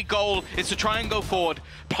 His only goal is to try and go forward,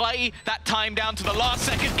 play that time down to the last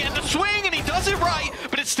second, get the swing, and he does it right,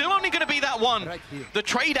 but it's still only going to be that 1. The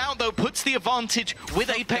trade out, though, puts the advantage with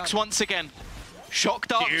Apeks once again. Shot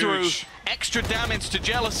dart through, extra damage to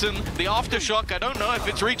Celasun. The aftershock, I don't know if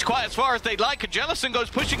it's reached quite as far as they'd like, and Celasun goes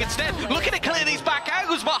pushing instead. Looking to clear these back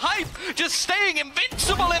angles, but Hype just staying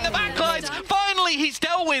invincible in the backlines. Finally, he's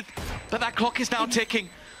dealt with, but that clock is now ticking.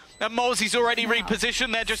 And MOLSI's already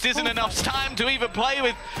repositioned. There just isn't enough time to even play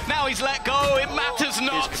with. Now he's let go, it matters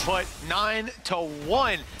not. Put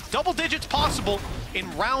 9-1. Double digits possible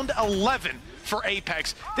in round 11 for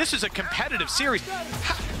Apeks. This is a competitive series.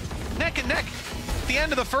 Neck and neck. The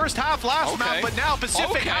end of the first half last map, but now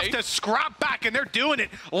Pacific have to scrap back, and they're doing it.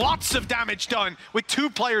 Lots of damage done with 2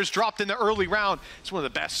 players dropped in the early round. It's one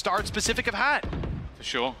of the best starts Pacific have had. For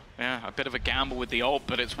sure, yeah, a bit of a gamble with the ult,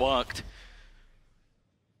 but it's worked.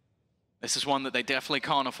 This is one that they definitely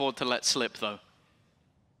can't afford to let slip, though.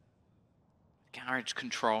 Garage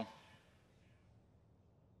control.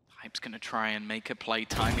 Hype's going to try and make a play.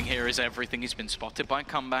 Timing here is everything. He's been spotted by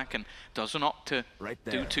Comeback and doesn't opt to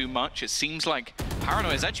do too much. It seems like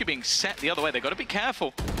Paranoia is actually being set the other way. They've got to be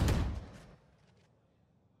careful. They're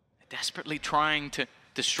desperately trying to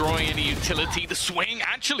destroy any utility. The swing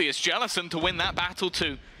actually is Celasun to win that battle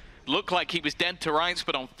too. Looked like he was dead to rights,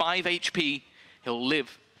 but on 5 HP, he'll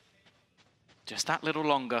live just that little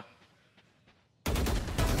longer.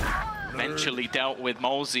 Eventually dealt with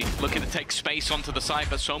MOLSI, looking to take space onto the side,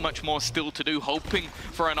 but so much more still to do, hoping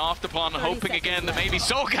for an afterplan, and hoping again that maybe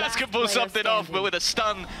soulcas can pull something off, but with a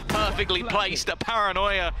stun perfectly placed, a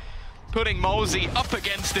Paranoia putting MOLSI up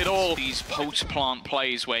against it all. These post-plant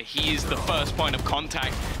plays where he is the first point of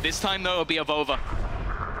contact. This time, though, it'll be AvovA.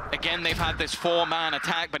 Again, they've had this 4-man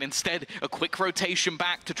attack, but instead a quick rotation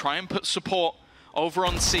back to try and put support over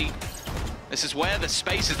on C. This is where the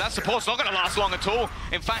space is. That support's not going to last long at all.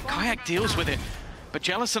 In fact, kaajak deals with it. But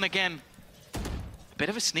Celasun, again, a bit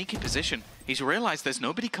of a sneaky position. He's realized there's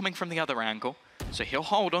nobody coming from the other angle, so he'll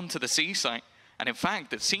hold on to the C site. And in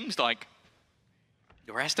fact, it seems like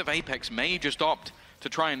the rest of Apeks may just opt to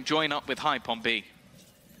try and join up with Hype on B.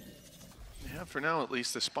 Yeah, for now at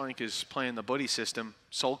least, the Spike is playing the buddy system.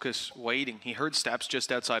 soulcas waiting. He heard steps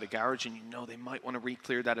just outside of garage, and you know they might want to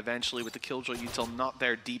re-clear that eventually with the killjoy util not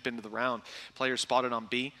there deep into the round. Player spotted on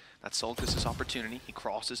B. That's soulcas' opportunity. He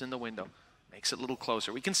crosses in the window, makes it a little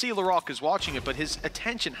closer. We can see Larocque is watching it, but his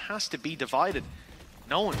attention has to be divided.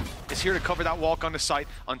 No one is here to cover that walk on the site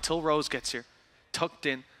until Rose gets here. Tucked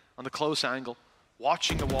in on the close angle,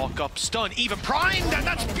 watching the walk up, stun, even primed, and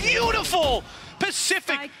that's beautiful!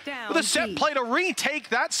 PCIFIC with a set play to retake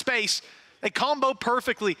that space. They combo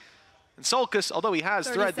perfectly. And soulcas, although he has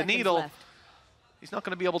thread the needle, left. He's not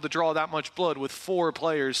going to be able to draw that much blood with 4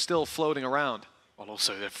 players still floating around. Well,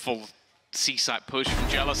 also the full C-site push from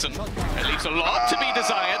Celasun. It leaves a lot to be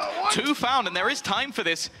desired. 2 found, and there is time for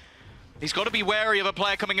this. He's got to be wary of a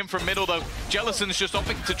player coming in from middle, though. Celasun's just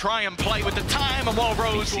opting to try and play with the time, and while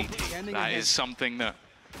Rose... That is something that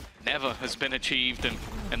never has been achieved, and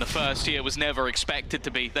in the first year was never expected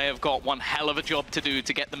to be. They have got one hell of a job to do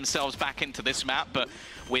to get themselves back into this map, but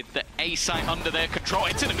with the A site under their control,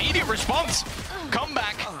 it's an immediate response.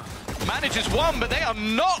 Comeback manages 1, but they are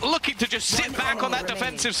not looking to just sit back on that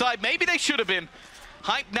defensive side. Maybe they should have been.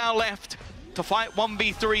 Hype now left to fight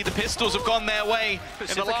 1v3. The pistols have gone their way.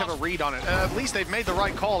 PCIFIC have a read on it. At least they've made the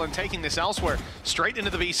right call in taking this elsewhere. Straight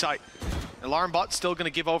into the B site. Alarm bot's still going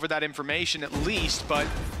to give over that information at least, but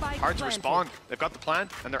hard to respond. They've got the plan,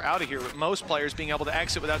 and they're out of here with most players being able to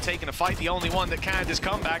exit without taking a fight. The only one that can is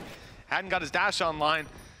comeback. Hadn't got his dash online.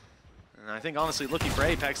 And I think, honestly, looking for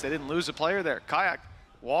Apeks, they didn't lose a player there. kaajak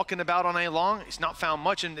walking about on A long. He's not found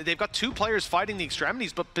much, and they've got 2 players fighting the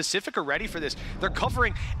extremities, but PCIFIC are ready for this. They're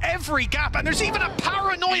covering every gap, and there's even a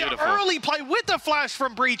paranoia early play with the flash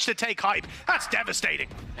from Breach to take Hype. That's devastating.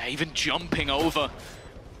 Yeah, even jumping over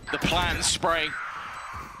the plan spray.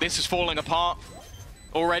 This is falling apart.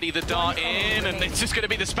 Already the dart in, and it's just going to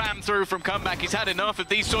be the spam through from comeback. He's had enough of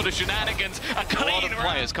these sort of shenanigans. A lot of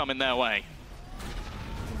players coming their way.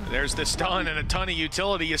 There's the stun and a ton of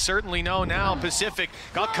utility. You certainly know now PCIFIC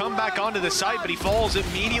got comeback onto the site, but he falls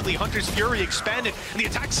immediately. Hunter's Fury expanded, and the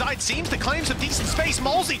attack side seems to claim some decent space.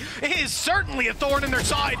 MOLSI is certainly a thorn in their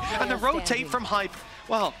side, and the rotate from Hype,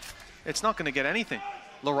 well, it's not going to get anything.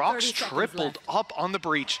 Larocque's tripled up on the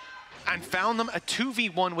breach and found them a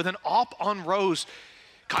 2v1 with an op on Rose.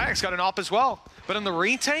 kaajak got an op as well, but in the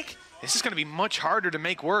retake, this is going to be much harder to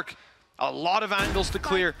make work. A lot of angles to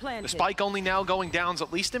clear. The spike only now going down,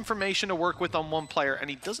 at least information to work with on 1 player, and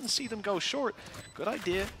he doesn't see them go short. Good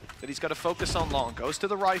idea that he's got to focus on long. Goes to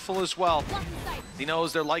the rifle as well. He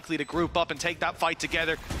knows they're likely to group up and take that fight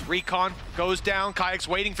together. Recon goes down. kaajak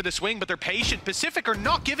waiting for the swing, but they're patient. PCIFIC are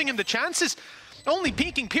not giving him the chances. Only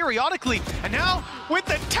peeking periodically, and now with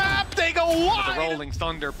the tap, they go wide. The Rolling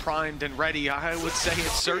Thunder primed and ready. I would say it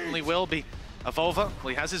certainly will be. AvovA, well,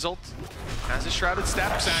 he has his ult, has his shrouded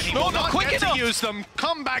steps, and he will not get to use them.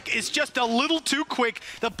 Comeback is just a little too quick.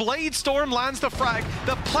 The Blade Storm lands the frag.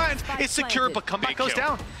 The plant is secure, but comeback goes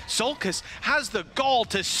down. soulcas has the gall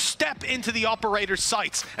to step into the operator's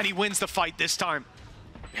sights, and he wins the fight this time.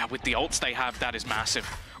 Yeah, with the ults they have, that is massive.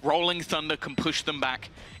 Rolling Thunder can push them back,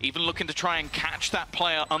 even looking to try and catch that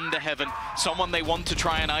player under heaven, someone they want to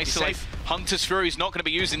try and isolate. Hunter's Fury is not going to be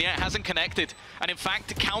using yet, hasn't connected, and in fact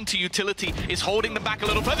the counter utility is holding them back a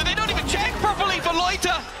little further. They don't even check properly for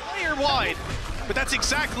Loita! Player wide, but that's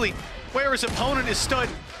exactly where his opponent is stood,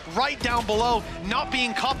 right down below. Not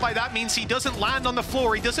being caught by that means he doesn't land on the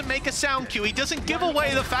floor, he doesn't make a sound cue, he doesn't give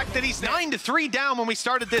away the fact that he's 9-3 down when we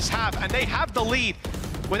started this half, and they have the lead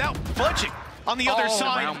without budging. On the other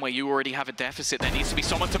side. Around where you already have a deficit, there needs to be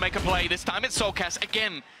someone to make a play. This time it's soulcas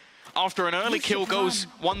again. After an early kill goes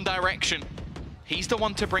one direction, he's the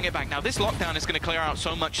one to bring it back. Now this lockdown is going to clear out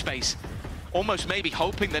so much space. Almost maybe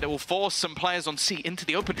hoping that it will force some players on C into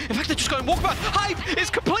the open. In fact, they're just going walkabout. Hype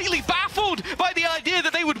is completely baffled by the idea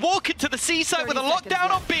that they would walk into the C side with a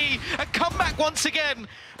lockdown on B and come back once again.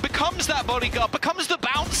 Becomes that bodyguard, becomes the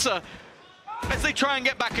bouncer as they try and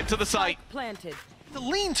get back into the site. Planted. The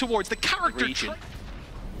lean towards the character region.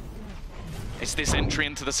 It's this entry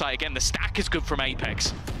into the site again. The stack is good from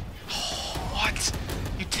Apeks. What?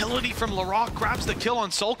 Utility from Larocque grabs the kill on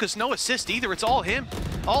soulcas. No assist either. It's all him.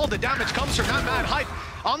 All the damage comes from that mad Hype.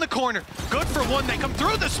 on the corner. Good for one. They come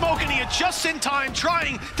through the smoke, and he adjusts in time,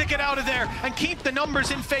 trying to get out of there and keep the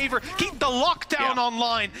numbers in favor, keep the lockdown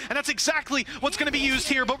online. And that's exactly what's going to be used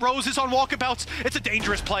here. But Rose is on walkabouts. It's a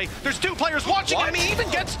dangerous play. There's two players watching him. He even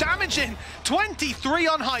gets damage in. 23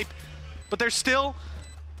 on Hype. But they're still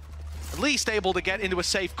at least able to get into a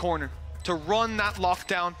safe corner to run that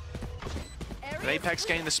lockdown. But Apeks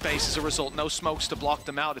gained the space as a result. No smokes to block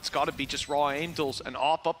them out. It's got to be just raw aim tools and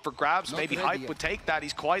op up for grabs. Maybe Hype would take that.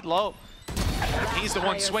 He's quite low. He's the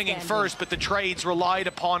one swinging first, but the trades relied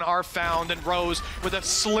upon are found, and Rose, with a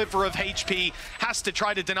sliver of HP, has to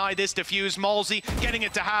try to deny this defuse. MOLSI getting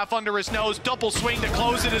it to half under his nose. Double swing to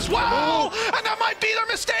close it as well. And that might be their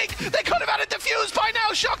mistake. They could have had it defused by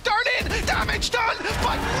now. Shock dart in. Damage done,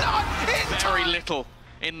 but not in time. Very little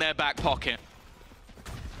in their back pocket.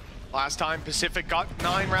 Last time Pacific got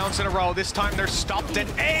 9 rounds in a row. This time they're stopped at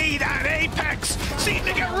 8, and Apeks seem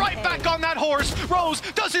to get right back on that horse. Rose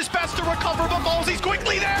does his best to recover, but MOLSI's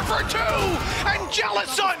quickly there for 2. And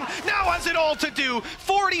Celasun now has it all to do.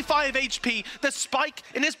 45 HP, the spike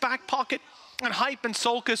in his back pocket. And Hype and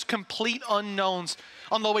soulcas, complete unknowns.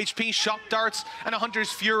 On low HP, shock darts and a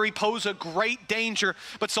Hunter's Fury pose a great danger,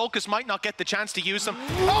 but soulcas might not get the chance to use them.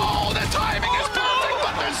 Oh, the timing is perfect,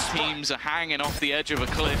 but Both teams are hanging off the edge of a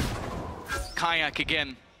cliff. kaajak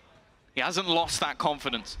again. He hasn't lost that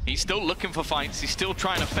confidence. He's still looking for fights. He's still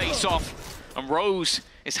trying to face off. And Rose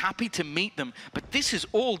is happy to meet them. But this is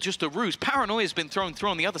all just a ruse. Paranoia has been thrown through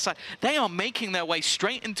on the other side. They are making their way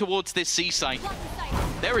straight in towards this C site.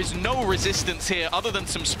 There is no resistance here other than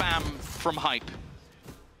some spam from Hype.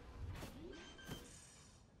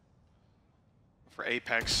 For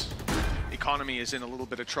Apeks, the economy is in a little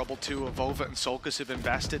bit of trouble too. AvovA and soulcas have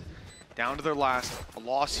invested down to their last. A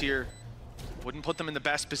loss here wouldn't put them in the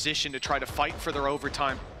best position to try to fight for their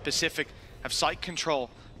overtime. Pacific have site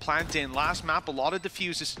control, plant in. Last map, a lot of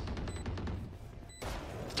diffuses.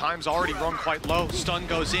 Time's already run quite low. Stun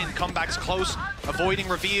goes in, comebacks close, avoiding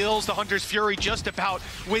reveals. The Hunter's Fury just about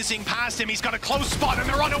whizzing past him. He's got a close spot and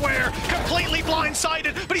they're unaware. Completely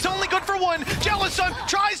blindsided, but he's only good for 1. Celasun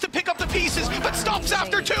tries to pick up the pieces, but stops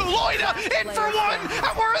after 2. Loita in for 1,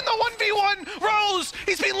 and we're in the 1v1. Rose,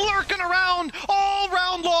 he's been lurking around all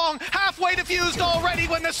round long. Halfway diffused already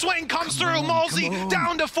when the swing comes through. MOLSI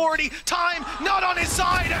down to 40. Time not on his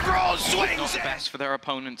side, and Rose swings it. Best for their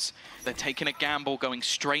opponents. They're taking a gamble, going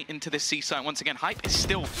straight into this C site. Once again, Hype is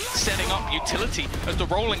still setting up utility as the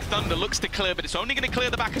Rolling Thunder looks to clear, but it's only going to clear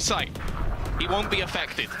the back of site. He won't be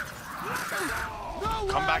affected.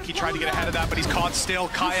 Comeback, he tried to get ahead of that, but he's caught still.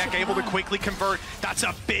 kaajak able to quickly convert. That's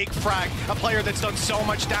a big frag. A player that's done so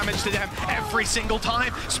much damage to them every single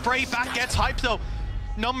time. Spray back gets Hype though.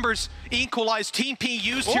 Numbers equalized. TP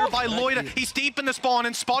used here by Loita. He's deep in the spawn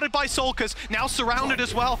and spotted by soulcas. Now surrounded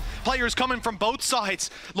as well. Players coming from both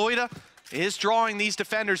sides. Loita is drawing these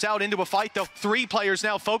defenders out into a fight though. 3 players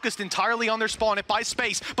now focused entirely on their spawn. It buys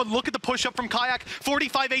space, but look at the push up from kaajak.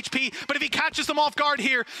 45 HP, but if he catches them off guard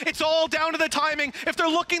here, it's all down to the timing. If they're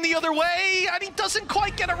looking the other way, and he doesn't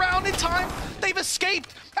quite get around in time, they've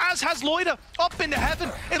escaped, as has Loita, up into heaven.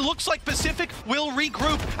 It looks like Pacific will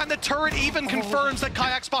regroup, and the turret even confirms that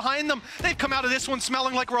kajak's behind them. They've come out of this one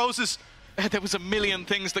smelling like roses. There was a million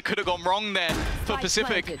things that could have gone wrong there for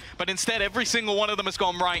Pacific, but instead every single one of them has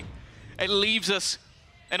gone right. It leaves us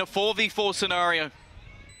in a 4v4 scenario.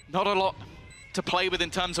 Not a lot to play with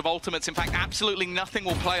in terms of ultimates. In fact, absolutely nothing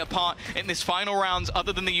will play a part in this final rounds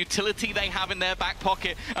other than the utility they have in their back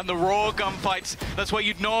pocket and the raw gunfights. That's what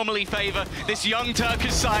you'd normally favor this young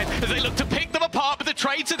Turkish side as they look to pick them apart, but the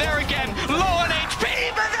trades are there again. Low on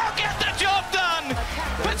HP, but they'll get the job done.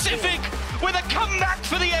 Pacific with a comeback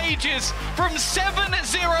for the ages from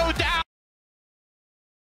 7-0 down.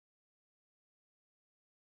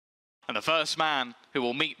 And the first man who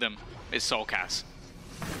will meet them is soulcas.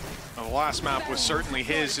 Well, the last map was certainly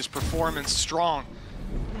his performance strong.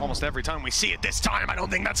 Almost every time we see it this time, I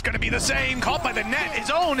don't think that's going to be the same. Caught by the net,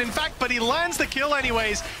 his own, in fact, but he lands the kill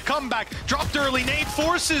anyways. Comeback, dropped early, nade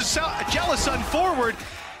forces Celasun forward,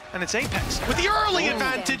 and it's Apeks with the early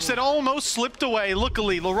advantage that almost slipped away.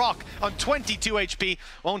 Luckily, Laroc on 22 HP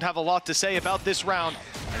won't have a lot to say about this round,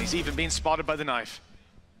 and he's even being spotted by the knife.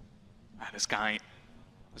 This guy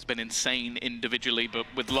has been insane individually, but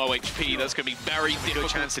with low HP, that's going to be very difficult.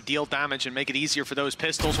 Good chance to deal damage and make it easier for those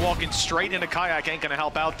pistols. Walking straight into kaajak ain't going to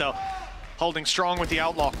help out, though. Holding strong with the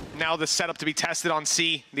Outlaw. Now the setup to be tested on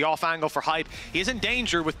C, the off angle for Hype. He is in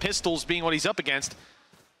danger with pistols being what he's up against.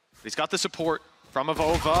 But he's got the support from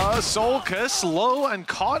AvovA. soulcas low and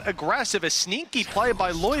caught aggressive. A sneaky play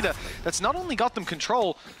by Loita that's not only got them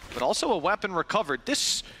control, but also a weapon recovered.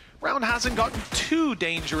 This round hasn't gotten too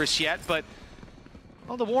dangerous yet, but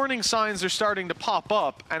Well, the warning signs are starting to pop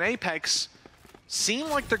up, and Apeks seem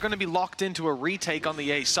like they're going to be locked into a retake on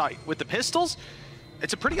the A site. With the pistols,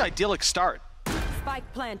 it's a pretty idyllic start. Spike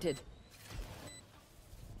planted.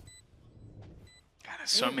 God, there's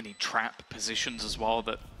so many trap positions as well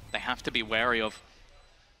that they have to be wary of.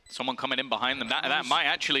 Someone coming in behind them. That might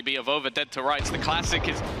actually be AvovA dead to rights. The classic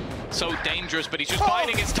is so dangerous, but he's just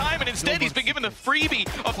biding his time, and instead he's been given a freebie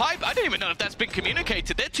of hype. I don't even know if that's been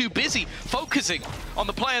communicated. They're too busy focusing on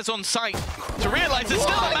the players on site to realize there's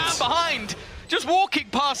still a man behind, just walking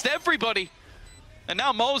past everybody. And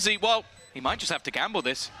now MOLSI, well, he might just have to gamble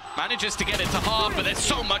this. Manages to get it to half, but there's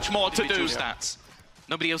so much more to do. Stats.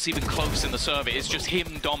 Nobody else even close in the serve. It's just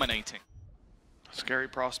him dominating. Scary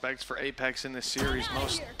prospects for Apeks in this series,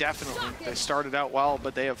 most definitely. They started out well,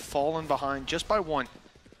 but they have fallen behind just by one.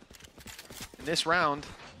 In this round,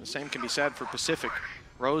 the same can be said for Pacific.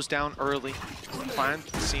 Rose down early. Plan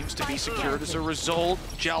seems to be secured as a result.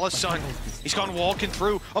 Celasun, he's gone walking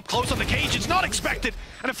through, up close on the cage. It's not expected.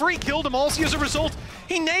 And a free kill to MOLSI as a result.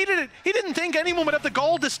 He naded it. He didn't think anyone would have the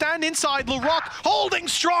goal to stand inside. Larocque holding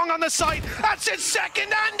strong on the site. That's his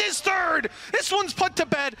second and his third. This one's put to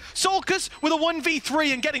bed. soulcas with a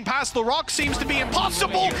 1v3, and getting past Larocque seems to be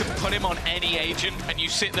impossible. You can put him on any agent and you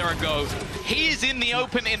sit there and go, he is in the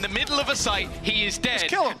open in the middle of a site. He is dead. Just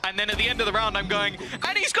kill him. And then at the end of the round, I'm going,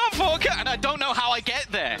 and he's gone for a, and I don't know how I get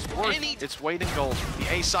there. It's weight in gold.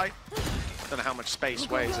 The A site, don't know how much space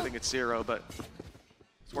weighs. I think it's 0, but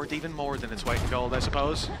it's worth even more than its weight in gold, I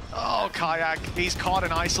suppose. Oh, kaajak, he's caught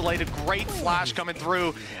and isolated. Great flash coming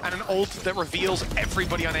through, and an ult that reveals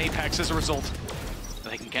everybody on Apeks as a result.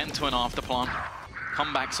 They can get into an afterplan.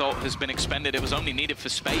 Comeback ult has been expended. It was only needed for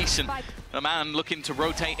space, and the man looking to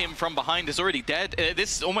rotate in from behind is already dead.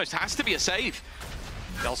 This almost has to be a save.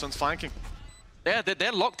 Celasun's flanking. Yeah,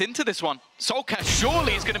 they're locked into this one. soulcas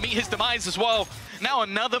surely is going to meet his demise as well. Now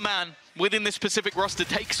another man within this Pacific roster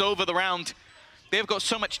takes over the round. They've got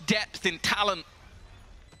so much depth in talent.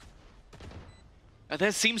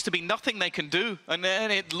 There seems to be nothing they can do. And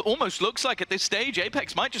it almost looks like at this stage,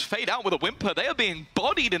 Apeks might just fade out with a whimper. They are being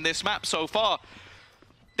bodied in this map so far.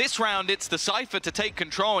 This round, it's the Cypher to take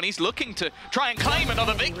control, and he's looking to try and claim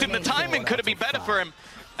another victim. The timing couldn't be better for him.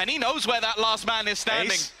 And he knows where that last man is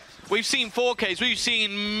standing. Ace. We've seen 4Ks, we've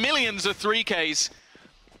seen millions of 3Ks.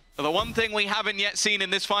 But the one thing we haven't yet seen in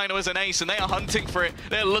this final is an ace, and they are hunting for it.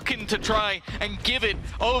 They're looking to try and give it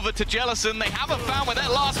over to Celasun. They haven't found where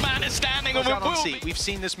that last man is standing. We've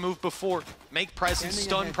seen this move before. Make presence,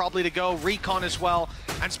 stun probably to go, recon as well,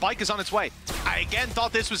 and Spike is on its way. I again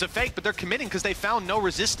thought this was a fake, but they're committing because they found no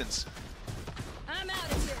resistance. I'm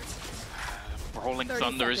out of here. Rolling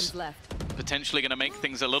Thunder is potentially going to make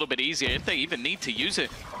things a little bit easier if they even need to use it.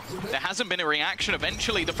 There hasn't been a reaction.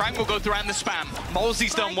 Eventually, the frag will go through and the spam.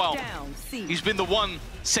 MOLSI's done well. He's been the one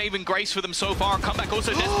saving grace for them so far. Comeback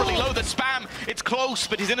also desperately low. The spam, it's close,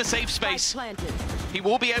 but he's in a safe space. He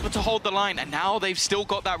will be able to hold the line, and now they've still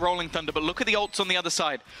got that Rolling Thunder. But look at the ults on the other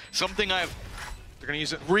side. Something I've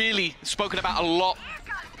really spoken about a lot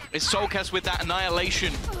is soulcas with that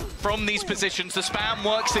annihilation from these positions. The spam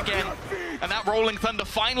works again, and that Rolling Thunder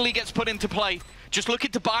finally gets put into play. Just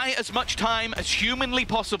looking to buy as much time as humanly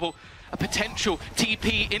possible. A potential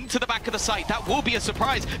TP into the back of the site. That will be a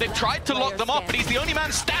surprise. They've tried to lock them off, but he's the only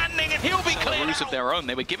man standing, and he'll be clear of their own.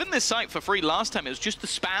 They were given this site for free last time. It was just the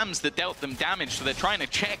spams that dealt them damage, so they're trying to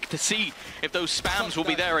check to see if those spams will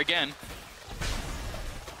be there again.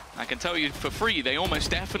 I can tell you for free, they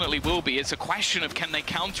almost definitely will be. It's a question of can they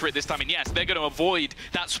counter it this time, and yes, they're going to avoid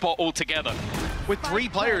that spot altogether. With 3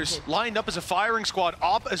 players lined up as a firing squad,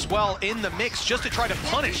 Op as well in the mix, just to try to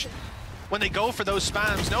punish when they go for those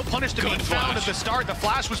spams. No punish to be found at the start. The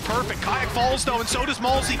flash was perfect. kaajak falls though, and so does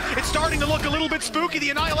MOLSI. It's starting to look a little bit spooky.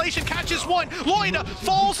 The annihilation catches one. Loita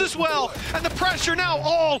falls as well. And the pressure now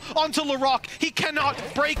all onto Larocque. He cannot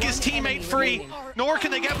break his teammate free, nor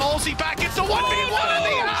can they get MOLSI back. It's a 1v1 in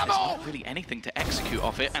the ammo! There's not really anything to execute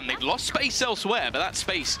off it, and they've lost space elsewhere, but that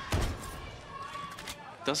space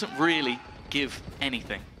doesn't really give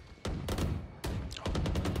anything.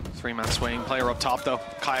 3-man swing, player up top though.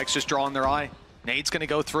 kaajaks just drawing their eye. Nade's gonna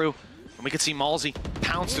go through, and we could see MOLSI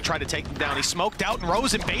pounce to try to take them down. He smoked out, and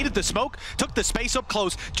Rose invaded the smoke, took the space up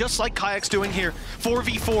close, just like kaajaks doing here.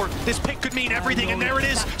 4v4, this pick could mean everything, and there it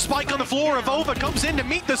is. Spike on the floor, AvovA comes in to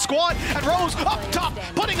meet the squad, and Rose up top,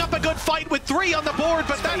 putting up a good fight with 3 on the board,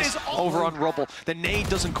 but that is over on Rubble. The nade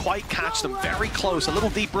doesn't quite catch them, very close, a little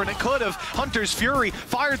deeper, and it could have. Hunter's Fury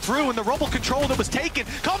fired through, and the Rubble control that was taken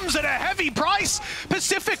comes at a heavy price.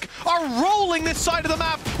 Pacific are rolling this side of the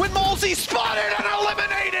map when MOLSI spotted and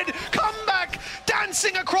eliminated. Comeback, Dan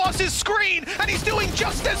dancing across his screen, and he's doing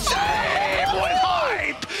just the same with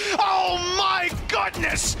hype. Oh my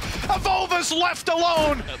goodness! AvovA's left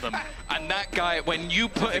alone. And that guy, when you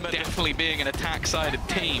put him definitely being an attack-sided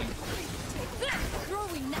team,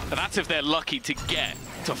 that's if they're lucky to get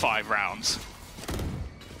to 5 rounds.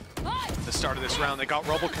 At the start of this round, they got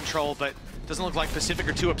Robo control, but doesn't look like Pacific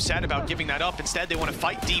are too upset about giving that up. Instead, they want to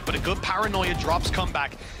fight deep, but a good paranoia drops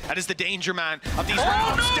comeback. That is the danger man of these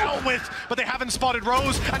rounds dealt with, but they haven't spotted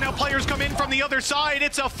Rose, and now players come in from the other side.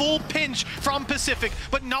 It's a full pinch from Pacific,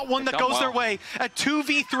 but not one that goes their way. A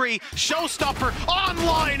 2v3 showstopper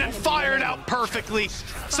online and fired out perfectly.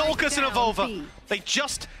 soulcas and AvovA, they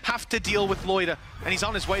just have to deal with Loita, and he's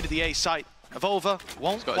on his way to the A site. AvovA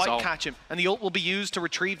won't quite catch him, and the ult will be used to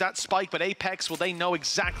retrieve that spike, but Apeks, well, they know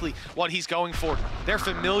exactly what he's going for. They're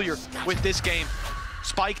familiar with this game.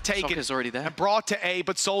 Spike taken already there. And brought to A,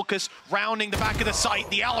 but soulcas rounding the back of the site,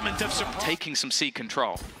 the element of surprise. Taking some C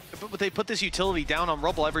control. But they put this utility down on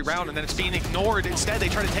Rubble every round, and then it's being ignored. Instead, they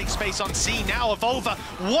try to take space on C. Now AvovA,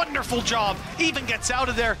 wonderful job, even gets out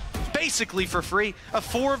of there basically for free. A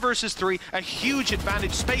 4 versus 3, a huge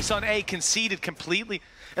advantage. Space on A conceded completely.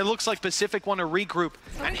 It looks like Pacific want to regroup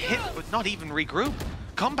and hit, but not even regroup.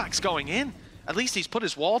 Comeback's going in. At least he's put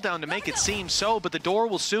his wall down to make it seem so, but the door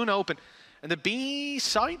will soon open. And the B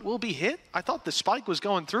site will be hit. I thought the spike was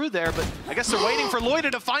going through there, but I guess they're waiting for Loita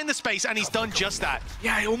to find the space, and he's done just that.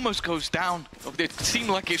 Yeah, it almost goes down. It seemed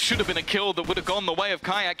like it should have been a kill that would have gone the way of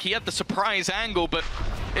kaajak. He had the surprise angle, but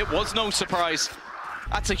it was no surprise.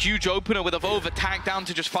 That's a huge opener with AvovA tagged down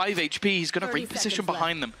to just 5 HP. He's going to reposition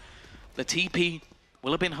behind them. The TP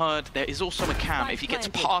will have been heard. There is also a cam. If he gets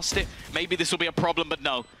past it, maybe this will be a problem, but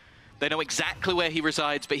no. They know exactly where he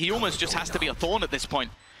resides, but he almost just has to be a thorn at this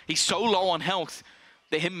point. He's so low on health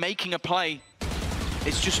that him making a play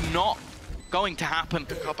is just not going to happen.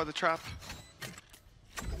 Caught by the trap.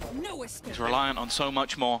 He's reliant on so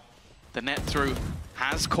much more. The net through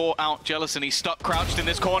has caught out Celasun. He's stuck crouched in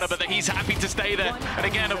this corner, but he's happy to stay there. And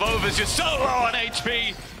again, AvovA's just so low on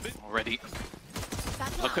HP. Already.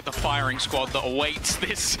 Look at the firing squad that awaits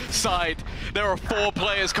this side. There are 4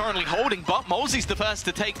 players currently holding, but MOLSI's the first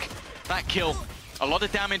to take that kill. A lot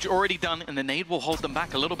of damage already done, and the nade will hold them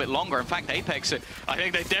back a little bit longer. In fact, Apeks, I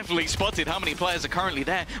think they definitely spotted how many players are currently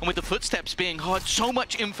there. And with the footsteps being heard, so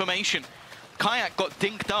much information. kaajak got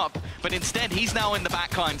dinked up, but instead he's now in the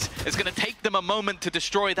backlines. It's going to take them a moment to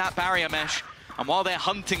destroy that barrier mesh. And while they're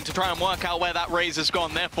hunting to try and work out where that razor's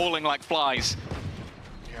gone, they're falling like flies.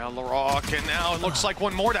 Yeah, Larocque, and now it looks like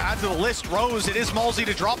one more to add to the list. Rose, it is MOLSI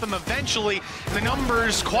to drop him eventually. The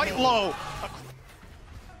number's quite low.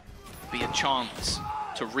 Be a chance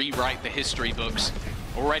to rewrite the history books.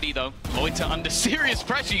 Already though, Loita under serious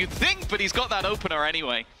pressure, you'd think, but he's got that opener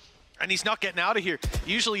anyway. And he's not getting out of here.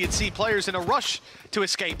 Usually you'd see players in a rush to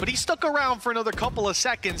escape, but he stuck around for another couple of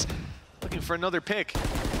seconds, looking for another pick.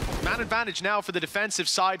 Man advantage now for the defensive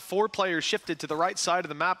side. 4 players shifted to the right side of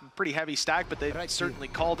the map. Pretty heavy stack, but they certainly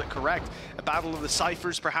called it correct. A battle of the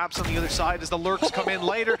ciphers perhaps on the other side as the lurks come in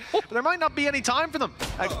later, but there might not be any time for them.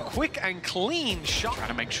 A quick and clean shot. Trying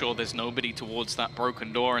to make sure there's nobody towards that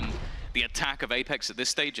broken door, and the attack of Apeks at this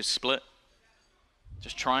stage is split.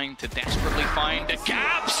 Just trying to desperately find a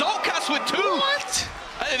gap. soulcas with 2! What?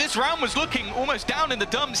 This round was looking almost down in the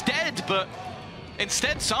dumps, dead, but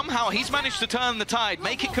instead, somehow, he's managed to turn the tide,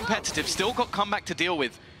 make it competitive, still got comeback to deal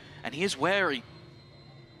with. And he is wary.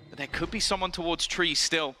 But there could be someone towards tree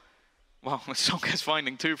still. Well, with soulcas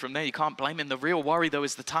finding 2 from there, you can't blame him. The real worry, though,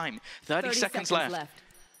 is the time. 30 seconds left.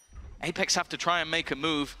 Apeks have to try and make a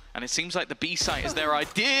move, and it seems like the B site is their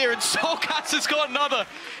idea, and soulcas has got another.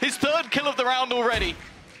 His 3rd kill of the round already.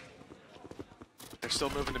 They're still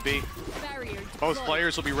moving to B. Both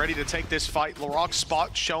players will be ready to take this fight. Larocque's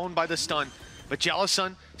spot shown by the stun. But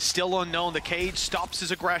Celasun, still unknown. The cage stops his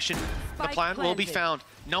aggression. The plant will be found.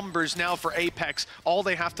 Numbers now for Apeks. All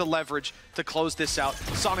they have to leverage to close this out.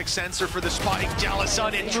 Sonic sensor for the spike.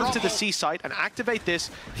 Celasun in move to the C site and activate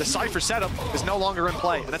this. The Cypher setup is no longer in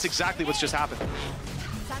play. And that's exactly what's just happened.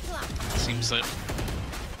 Seems that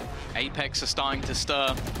Apeks are starting to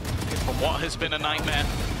stir from what has been a nightmare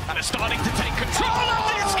and are starting to take control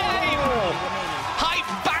of this game.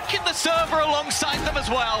 Hype back in the server alongside them as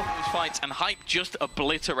well. Fights, and Hype just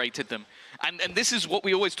obliterated them. And this is what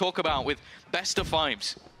we always talk about with best of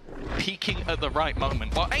 5s. Peaking at the right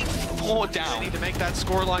moment. Well, 8-4 down. They need to make that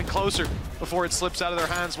scoreline closer before it slips out of their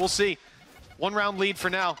hands. We'll see. 1 round lead for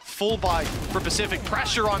now. Full buy for Pacific.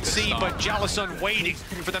 Pressure on C, but Celasun waiting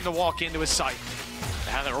for them to walk into his sight.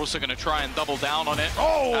 Yeah, they're also going to try and double down on it.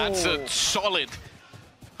 Oh! That's a solid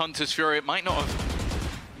Hunter's Fury. It might not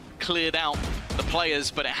have cleared out the players,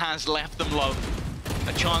 but it has left them low.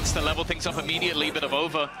 a chance to level things up immediately, but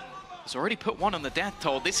AvovA has already put one on the death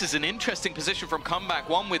toll. This is an interesting position from Comeback,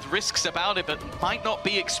 one with risks about it, but might not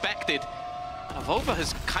be expected. And AvovA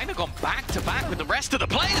has kind of gone back-to-back with the rest of the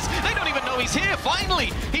players. They don't even know he's here.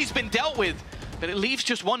 Finally, he's been dealt with. But it leaves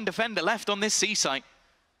just one defender left on this C site.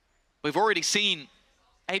 We've already seen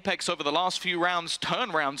Apeks over the last few rounds turn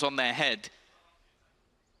rounds on their head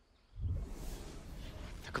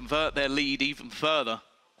to convert their lead even further.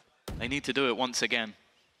 They need to do it once again.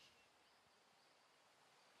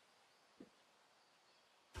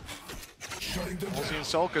 MOLSI and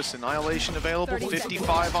soulcas, Annihilation available,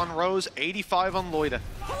 55 on Rose, 85 on Loita.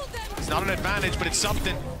 It's not an advantage, but it's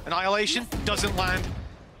something. Annihilation doesn't land.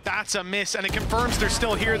 That's a miss, and it confirms they're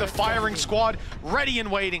still here. The firing squad ready and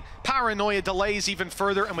waiting. Paranoia delays even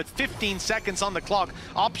further, and with 15 seconds on the clock,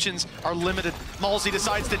 options are limited. MOLSI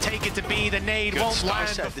decides to take it to B. The nade won't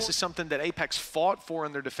land. This is something that Apeks fought for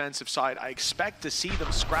on their defensive side. I expect to see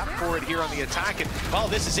them scrap for it here on the attack, and well,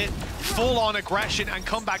 this is it. Full-on aggression, and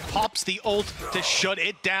Comeback pops the ult to shut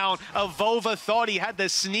it down. AvovA thought he had to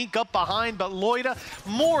sneak up behind, but Loita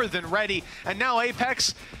more than ready, and now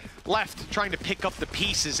Apeks left trying to pick up the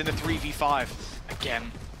pieces in a 3v5.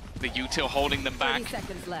 Again, the util holding them back.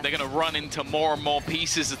 They're going to run into more and more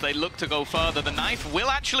pieces as they look to go further. The knife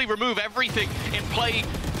will actually remove everything in play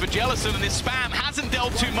for Celasun, and this spam hasn't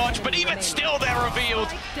dealt too much, but even still they're revealed.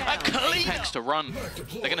 A clean Apeks to run.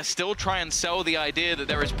 They're going to still try and sell the idea that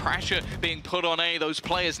there is pressure being put on A. Those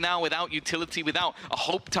players now without utility, without a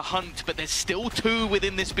hope to hunt, but there's still two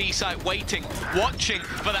within this B site waiting, watching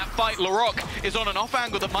for that fight. Larocque is on an off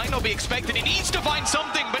angle that might not be expected. He needs to find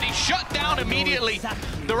something, but he's shut down immediately.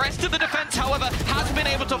 The rest of the defense, however, has been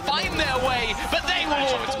able to find their way, but they will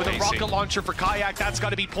all with a rocket launcher for kaajak. That's got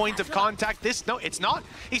to be point of contact. No, it's not.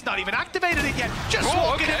 He's not even activated it yet. Just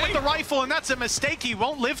walking in with the rifle, and that's a mistake he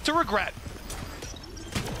won't live to regret.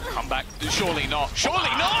 Comeback, surely not. Surely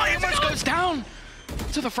not! He almost goes down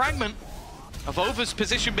to the fragment. AvovA's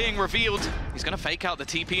position being revealed. He's going to fake out the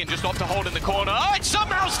TP and just opt to hold in the corner. Oh, it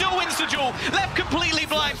somehow still wins the duel. Left completely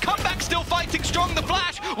blind. Comeback still fighting strong. The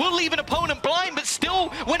flash will leave an opponent blind, but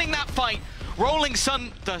still winning that fight. Rolling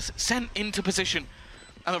Sun does sent into position.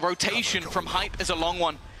 And the rotation from Hype is a long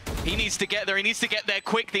one. He needs to get there. He needs to get there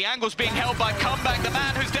quick. The angle's being held by Comeback, the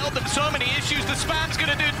man who's dealt them so many issues. The spam's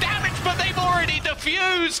going to do damage, but they've already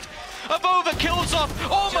defused. AvovA kills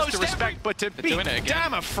off almost just to respect, but to be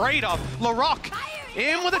damn afraid of. Larocque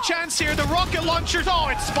in with a chance here. The rocket launchers, oh,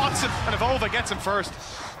 it spots him, and AvovA gets him first.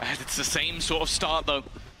 It's the same sort of start, though.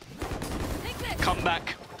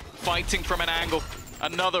 Comeback fighting from an angle.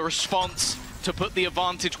 Another response to put the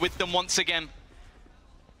advantage with them once again.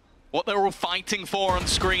 What they're all fighting for on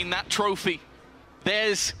screen, that trophy,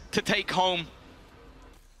 theirs to take home.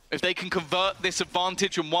 If they can convert this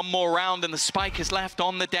advantage in one more round and the spike is left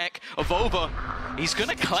on the deck, AvovA, he's going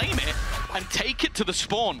to claim it and take it to the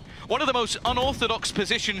spawn. One of the most unorthodox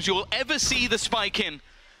positions you'll ever see the spike in.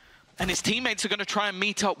 And his teammates are going to try and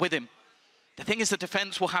meet up with him. The thing is, the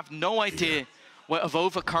defense will have no idea where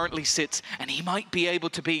AvovA currently sits, and he might be able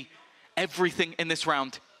to be everything in this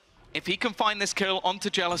round. If he can find this kill onto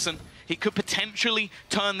Celasun, he could potentially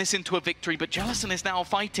turn this into a victory, but Celasun is now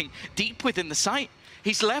fighting deep within the site.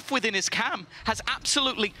 He's left within his cam, has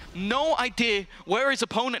absolutely no idea where his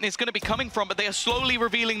opponent is going to be coming from, but they are slowly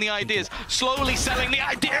revealing the ideas, slowly selling the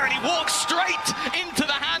idea, and he walks straight into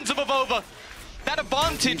the hands of AvovA. That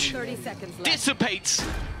advantage dissipates,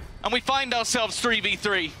 and we find ourselves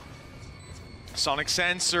 3v3. Sonic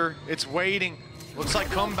sensor, it's waiting. Looks like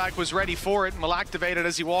Comeback was ready for it and will activate it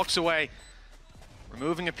as he walks away.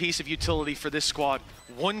 Removing a piece of utility for this squad.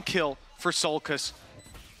 One kill for soulcas.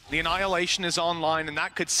 The Annihilation is online, and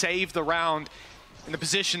that could save the round in the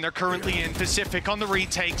position they're currently in. PCIFIC on the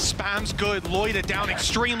retake. Spam's good. Loita down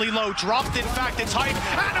extremely low. Dropped, in fact, it's Hype.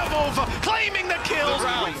 And AvovA claiming the kill.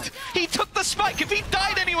 He took the spike. If he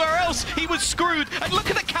died anywhere else, he was screwed. And look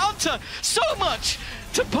at the counter. So much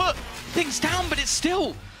to put things down, but it's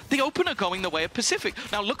still the opener going the way of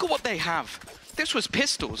PCIFIC. Now look at what they have. This was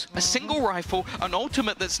pistols, a single rifle, an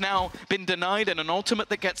ultimate that's now been denied, and an ultimate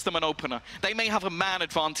that gets them an opener. They may have a man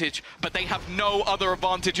advantage, but they have no other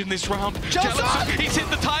advantage in this round. Celasun, he's hit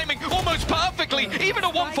the timing almost perfectly. Even a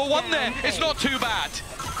 1-for-1 there, it's not too bad.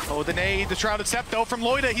 Oh, the nade, the shrouded step though from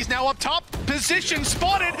Loita. He's now up top, position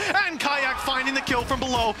spotted, and kaajak finding the kill from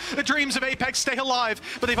below. The dreams of Apeks stay alive,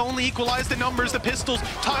 but they've only equalized the numbers. The pistols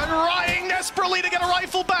trying desperately to get a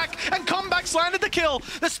rifle back, and Comeback's landed the kill.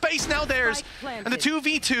 The space now theirs, and the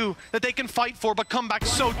 2v2 that they can fight for, but Comeback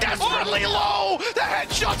so desperately low. The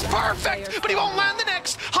headshot's perfect, but he won't land the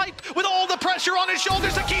next. Hype with all the pressure on his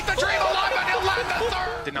shoulders to keep the dream alive, and he'll land the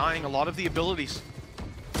third. Denying a lot of the abilities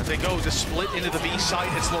they go to split into the B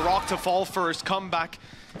site. It's Larocque to fall first. Comeback,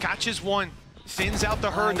 catches one, thins out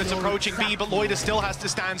the herd that's approaching B, but Loita still has to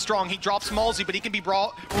stand strong. He drops MOLSI, but he can be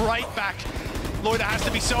brought right back. Loita has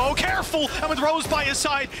to be so careful, and with Rose by his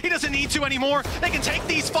side, he doesn't need to anymore. They can take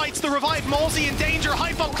these fights. The revived MOLSI in danger.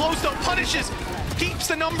 Hype up close though, punishes, keeps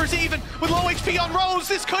the numbers even with low HP on Rose.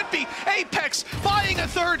 This could be Apeks buying a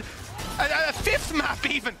fifth map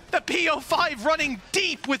even. The PO5 running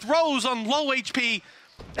deep with Rose on low HP.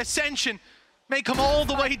 Ascension may come all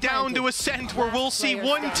the way down to Ascent, where we'll see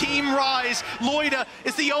one team rise. Loita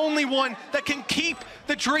is the only one that can keep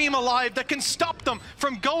the dream alive, that can stop them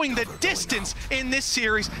from going the distance in this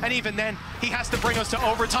series. And even then, he has to bring us to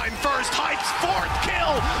overtime first. Hype's fourth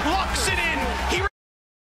kill, locks it in.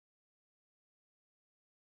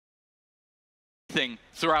 Thing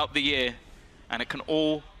throughout the year, and it can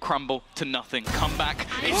all crumble to nothing. Comeback,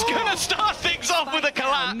 it's gonna start things off with a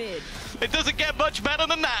collapse. It doesn't get much better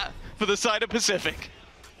than that for the side of Pacific.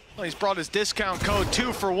 Well, he's brought his discount code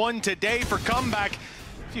 2 for 1 today for comeback.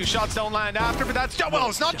 A few shots don't land after, but that's, well,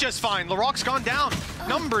 it's not just fine. Larocque's gone down.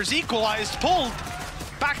 Numbers equalized, pulled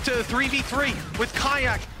back to 3v3 with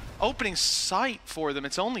kaajak. Opening sight for them.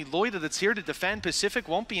 It's only Loita that's here to defend. Pacific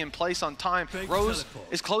won't be in place on time. Rose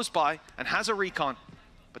is close by and has a recon,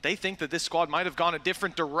 but they think that this squad might have gone a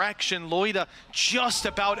different direction. Loita just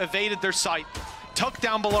about evaded their sight. Tucked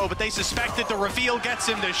down below, but they suspected the reveal gets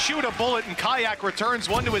him to shoot a bullet, and kaajak returns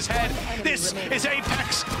one to his head. This is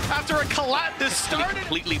Apeks after a collapse that started.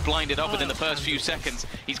 Completely blinded up within the first few seconds.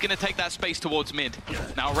 He's going to take that space towards mid.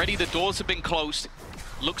 Now already the doors have been closed.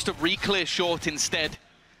 Looks to re-clear short instead.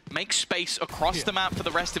 Makes space across the map for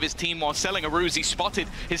the rest of his team while selling a ruse. He spotted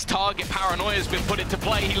his target. Paranoia has been put into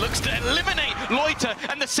play. He looks to eliminate Loita,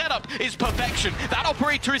 and the setup is perfection. That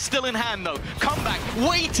operator is still in hand though. Comeback,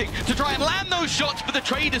 waiting to try and land those shots, but the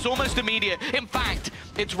trade is almost immediate. In fact,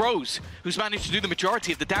 it's Rose who's managed to do the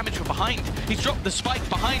majority of the damage from behind. He's dropped the spike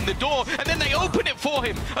behind the door, and then they open it for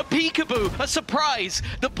him. A peekaboo, a surprise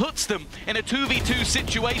that puts them in a 2v2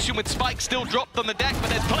 situation with spike still dropped on the deck, but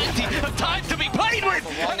there's plenty of time to be played with.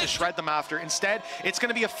 To shred them after. Instead, it's going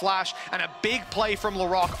to be a flash and a big play from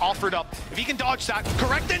Larocque offered up. If he can dodge that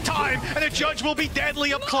correct in time, and the judge will be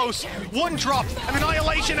deadly up close. One drop, and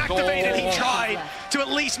Annihilation activated. He tried to at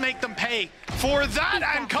least make them pay for that,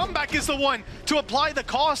 and Comeback is the one to apply the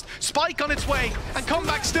cost. Spike on its way, and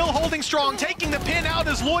Comeback still holding strong, taking the pin out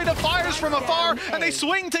as Loita fires from afar, and they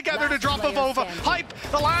swing together to drop AvovA. Hype,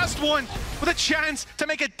 the last one, with a chance to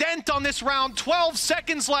make a dent on this round. 12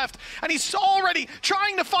 seconds left, and he's already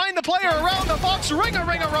trying to find the player around the box.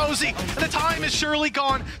 Ring-a-ring-a Rosy, and the time is surely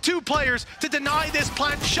gone. 2 players to deny this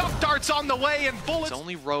plant. Shock darts on the way, and bullets. It's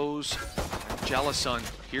only Rose and Celasun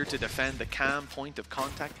here to defend. The cam point of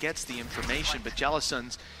contact gets the information, but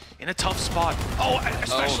Celasun's in a tough spot. Oh,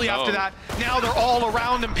 especially after that. Now they're all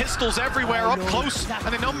around him, pistols everywhere, up close,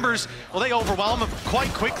 and the numbers, well, they overwhelm him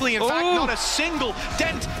quite quickly. In fact, not a single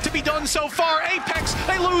dent to be done so far. Apeks,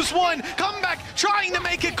 they lose one. Comeback, trying to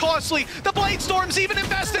make it costly. The Blade Storm's even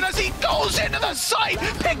invested as he goes into the site,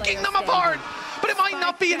 picking them apart. But it might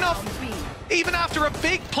not be enough. Even after a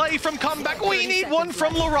big play from Comeback, we need one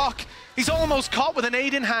from Larocque. He's almost caught with an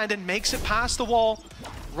 8 in hand and makes it past the wall.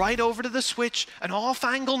 Right over to the switch, an off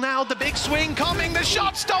angle now, the big swing coming, the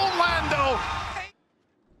shots don't land though.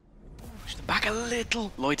 Push them back a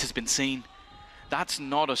little. Loita's been seen. That's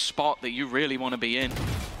not a spot that you really want to be in.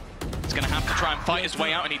 He's going to have to try and fight his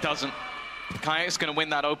way out, and he doesn't. kajak's going to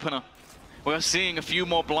win that opener. We're seeing a few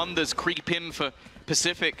more blunders creep in for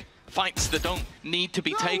Pacific. Fights that don't need to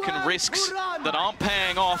be taken, risks that aren't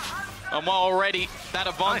paying off. And while already that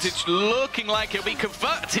advantage looking like it'll be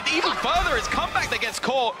converted even further as Comeback that gets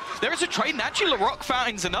caught. There is a trade, and actually Larocque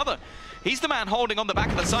finds another. He's the man holding on the back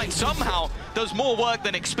of the site, somehow does more work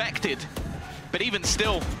than expected. But even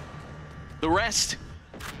still, the rest,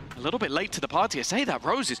 a little bit late to the party. I say that,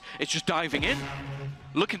 Rose is just diving in,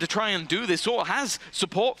 looking to try and do this, or has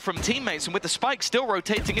support from teammates, and with the spike still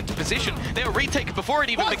rotating into position, they'll retake it before it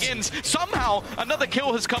even begins. Somehow, another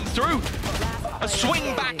kill has come through. A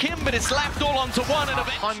swing back in, but it's left all onto one. And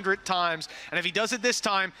 100 times, and if he does it this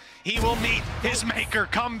time, he will meet his maker.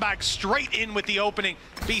 Comeback straight in with the opening.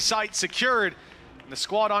 B site secured. And the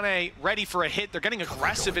squad on A, ready for a hit. They're getting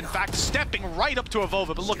aggressive, in fact, stepping right up to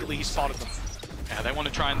AvovA, but luckily he spotted them. Yeah, they want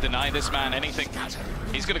to try and deny this man anything.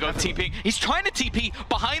 He's going to go TP. He's trying to TP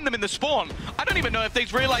behind them in the spawn. I don't even know if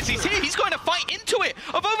they've realized he's here. He's going to fight into it.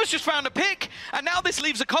 AvovA's just found a pick, and now this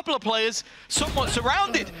leaves a couple of players somewhat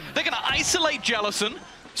surrounded. They're going to isolate Celasun.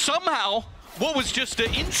 Somehow, what was just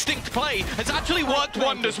an instinct play has actually worked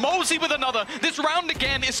wonders. MOLSI with another. This round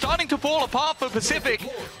again is starting to fall apart for Pacific.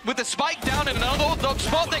 With the spike down in an unorthodox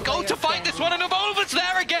spot, they go to fight this one, and AvovA's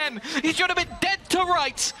there again. He should have been dead to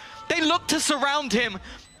rights. They look to surround him,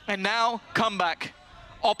 and now comeback.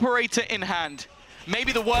 Operator in hand.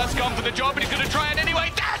 Maybe the worst gun for the job, but he's going to try it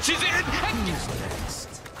anyway. Dashes in!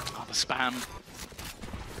 Oh, the spam.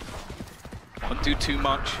 Won't do too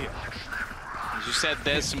much. As you said,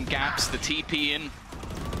 there's some gaps. The TP in.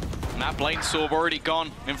 And that Blade Sword already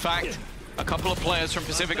gone. In fact, a couple of players from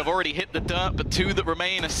Pacific have already hit the dirt, but two that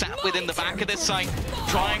remain are sat within the back of this site,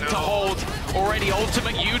 trying to hold. Already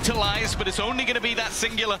ultimate utilized, but it's only going to be that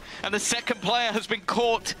singular. And the second player has been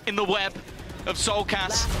caught in the web of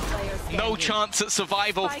soulcas. No chance at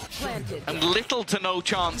survival, and little to no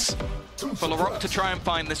chance for Larocque to try and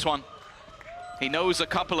find this one. He knows a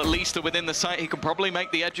couple at least are within the site. He can probably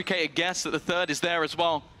make the educated guess that the third is there as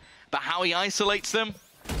well. But how he isolates them,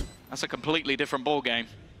 that's a completely different ball game.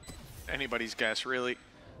 Anybody's guess, really.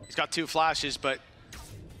 He's got two flashes, but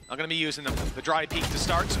not going to be using them. The dry peak to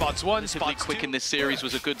start. Spots one, spots quick two. in this series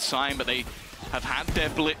was a good sign, but they have had their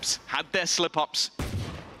blips, had their slip-ups.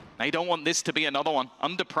 They don't want this to be another one.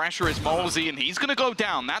 Under pressure is MOLSI, and he's going to go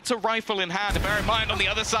down. That's a rifle in hand. And bear in mind, on the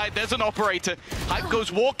other side, there's an operator. Hype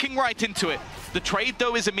goes walking right into it. The trade,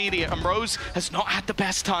 though, is immediate, and Rose has not had the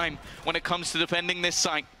best time when it comes to defending this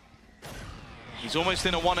site. He's almost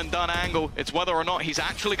in a one-and-done angle. It's whether or not he's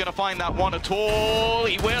actually going to find that one at all.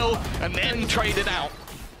 He will, and then trade it out.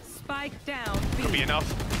 Spike down. Could be enough.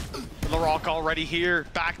 Larocque already here,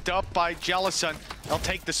 backed up by Celasun. They'll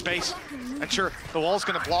take the space. And sure, the wall's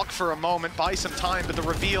going to block for a moment, buy some time, but the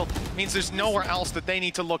reveal means there's nowhere else that they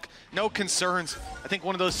need to look. No concerns. I think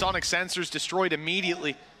one of those sonic sensors destroyed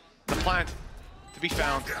immediately. The plant to be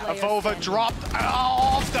found. AvovA dropped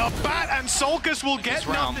off the bat, and soulcas will get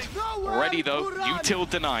nothing. Already, though, util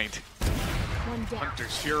denied.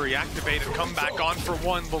 Hunter's Fury activated, come back on for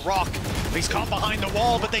one. Larocque, he's caught behind the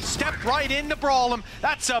wall, but they stepped right in to brawl him.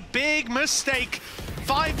 That's a big mistake.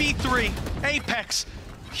 5v3, Apeks.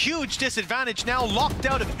 Huge disadvantage now, locked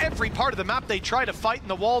out of every part of the map they try to fight, and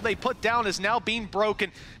the wall they put down is now being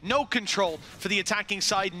broken. No control for the attacking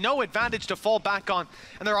side, no advantage to fall back on,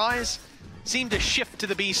 and their eyes seem to shift to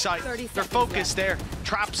the B side. They're focused there.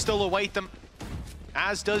 Traps still await them,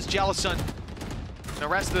 as does Celasun. The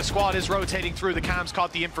rest of the squad is rotating through. The cams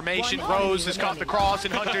caught the information. Rose has caught the cross,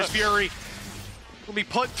 and Hunter's Fury will be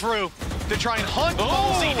put through to try and hunt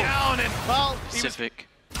MOLSI down. And well, Pacific.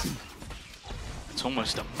 It's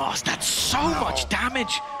almost a must. That's so much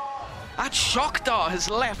damage. That shock dart has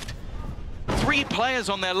left 3 players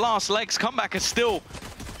on their last legs. Comeback is still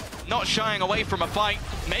not shying away from a fight.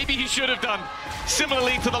 Maybe he should have done.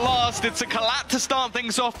 Similarly to the last, it's a collat to start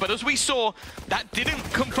things off, but as we saw, that didn't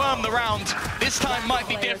confirm the round. This time might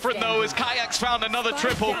be different though, as kaajaks found another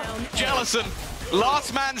triple. Celasun,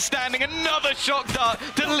 last man standing, another shock dart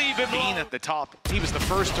to leave him. Bean at the top. He was the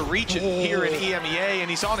first to reach it here in EMEA, and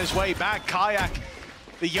he's on his way back. kaajak,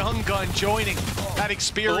 the young gun, joining that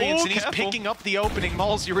experience, and he's picking up the opening.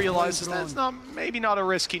 MOLSI realizes that's maybe not a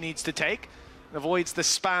risk he needs to take. Avoids the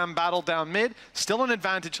spam battle down mid. Still an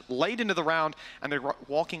advantage late into the round, and they're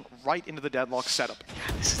walking right into the deadlock setup.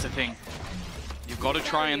 Yeah, this is the thing. You've got to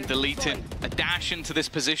try and delete it. A dash into this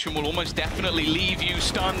position will almost definitely leave you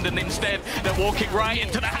stunned, and instead they're walking right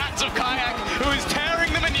into the hands of kaajak, who is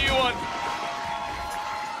tearing them a new one.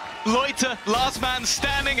 Loita, last man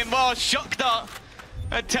standing, and wow, shock dart.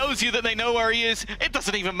 That tells you that they know where he is. It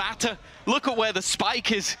doesn't even matter. Look at where the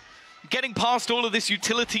spike is. Getting past all of this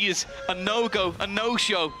utility is a no-go, a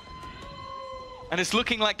no-show. And it's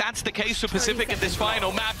looking like that's the case for Pacific in this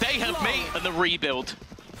final map. They have me and the rebuild.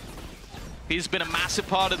 He's been a massive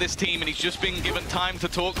part of this team, and he's just been given time to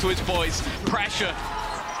talk to his boys. Pressure,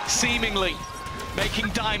 seemingly making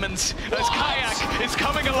diamonds as kaajak is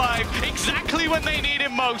coming alive exactly when they need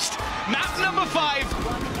him most. Map number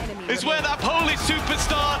 5 is where that Polish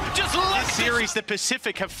superstar just left. This series the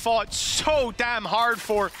Pacific have fought so damn hard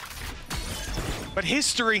for. But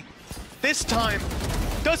history, this time,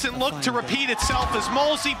 doesn't look to repeat itself as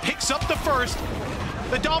MOLSI picks up the first.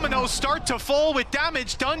 The dominoes start to fall with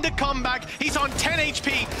damage done to comeback. He's on 10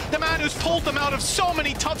 HP, the man who's pulled them out of so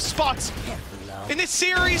many tough spots in this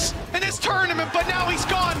series, in this tournament, but now he's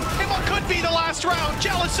gone in what could be the last round.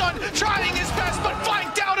 Celasun trying his best, but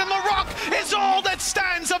flanked out, and Larocque is all that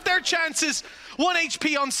stands of their chances. 1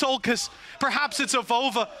 HP on soulcas. Perhaps it's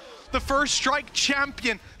AvovA, the first strike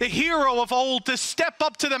champion, the hero of old, to step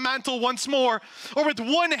up to the mantle once more. Or with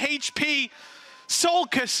 1 HP,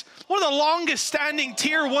 soulcas, one of the longest standing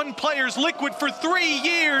tier 1 players, liquid for 3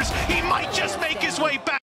 years, he might just make his way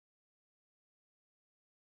back.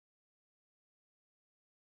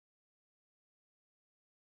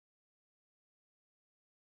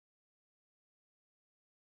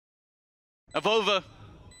 AvovA,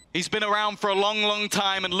 he's been around for a long, long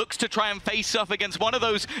time and looks to try and face off against one of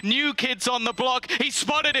those new kids on the block. He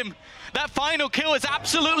spotted him. That final kill is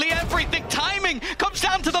absolutely everything. Timing comes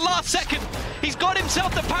down to the last second. He's got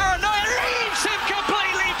himself the paranoia, leaves him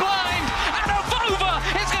completely blind. And AvovA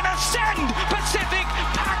is going to send Pacific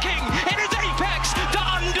packing. It is Apeks to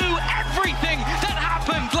undo everything that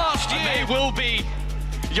happened last year. And they will be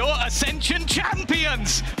your Ascension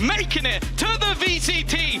champions, making it to the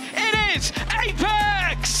VCT. It is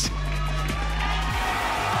Apeks!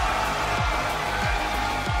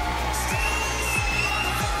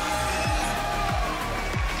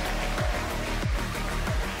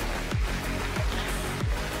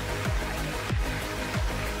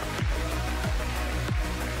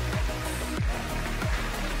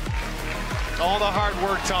 All the hard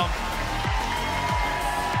work, Tom.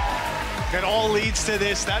 It all leads to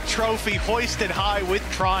this, that trophy hoisted high with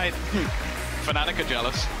pride. Fnatic are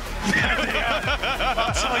jealous.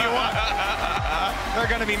 I'll tell you what, they're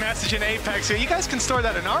going to be messaging Apeks here. You guys can store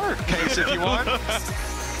that in our case if you want.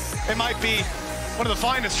 It might be one of the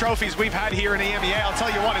finest trophies we've had here in EMEA. I'll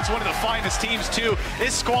tell you what, it's one of the finest teams too.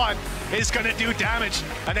 This squad is going to do damage,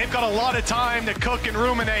 and they've got a lot of time to cook and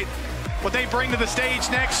ruminate. What they bring to the stage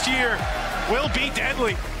next year will be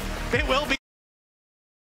deadly. It will be.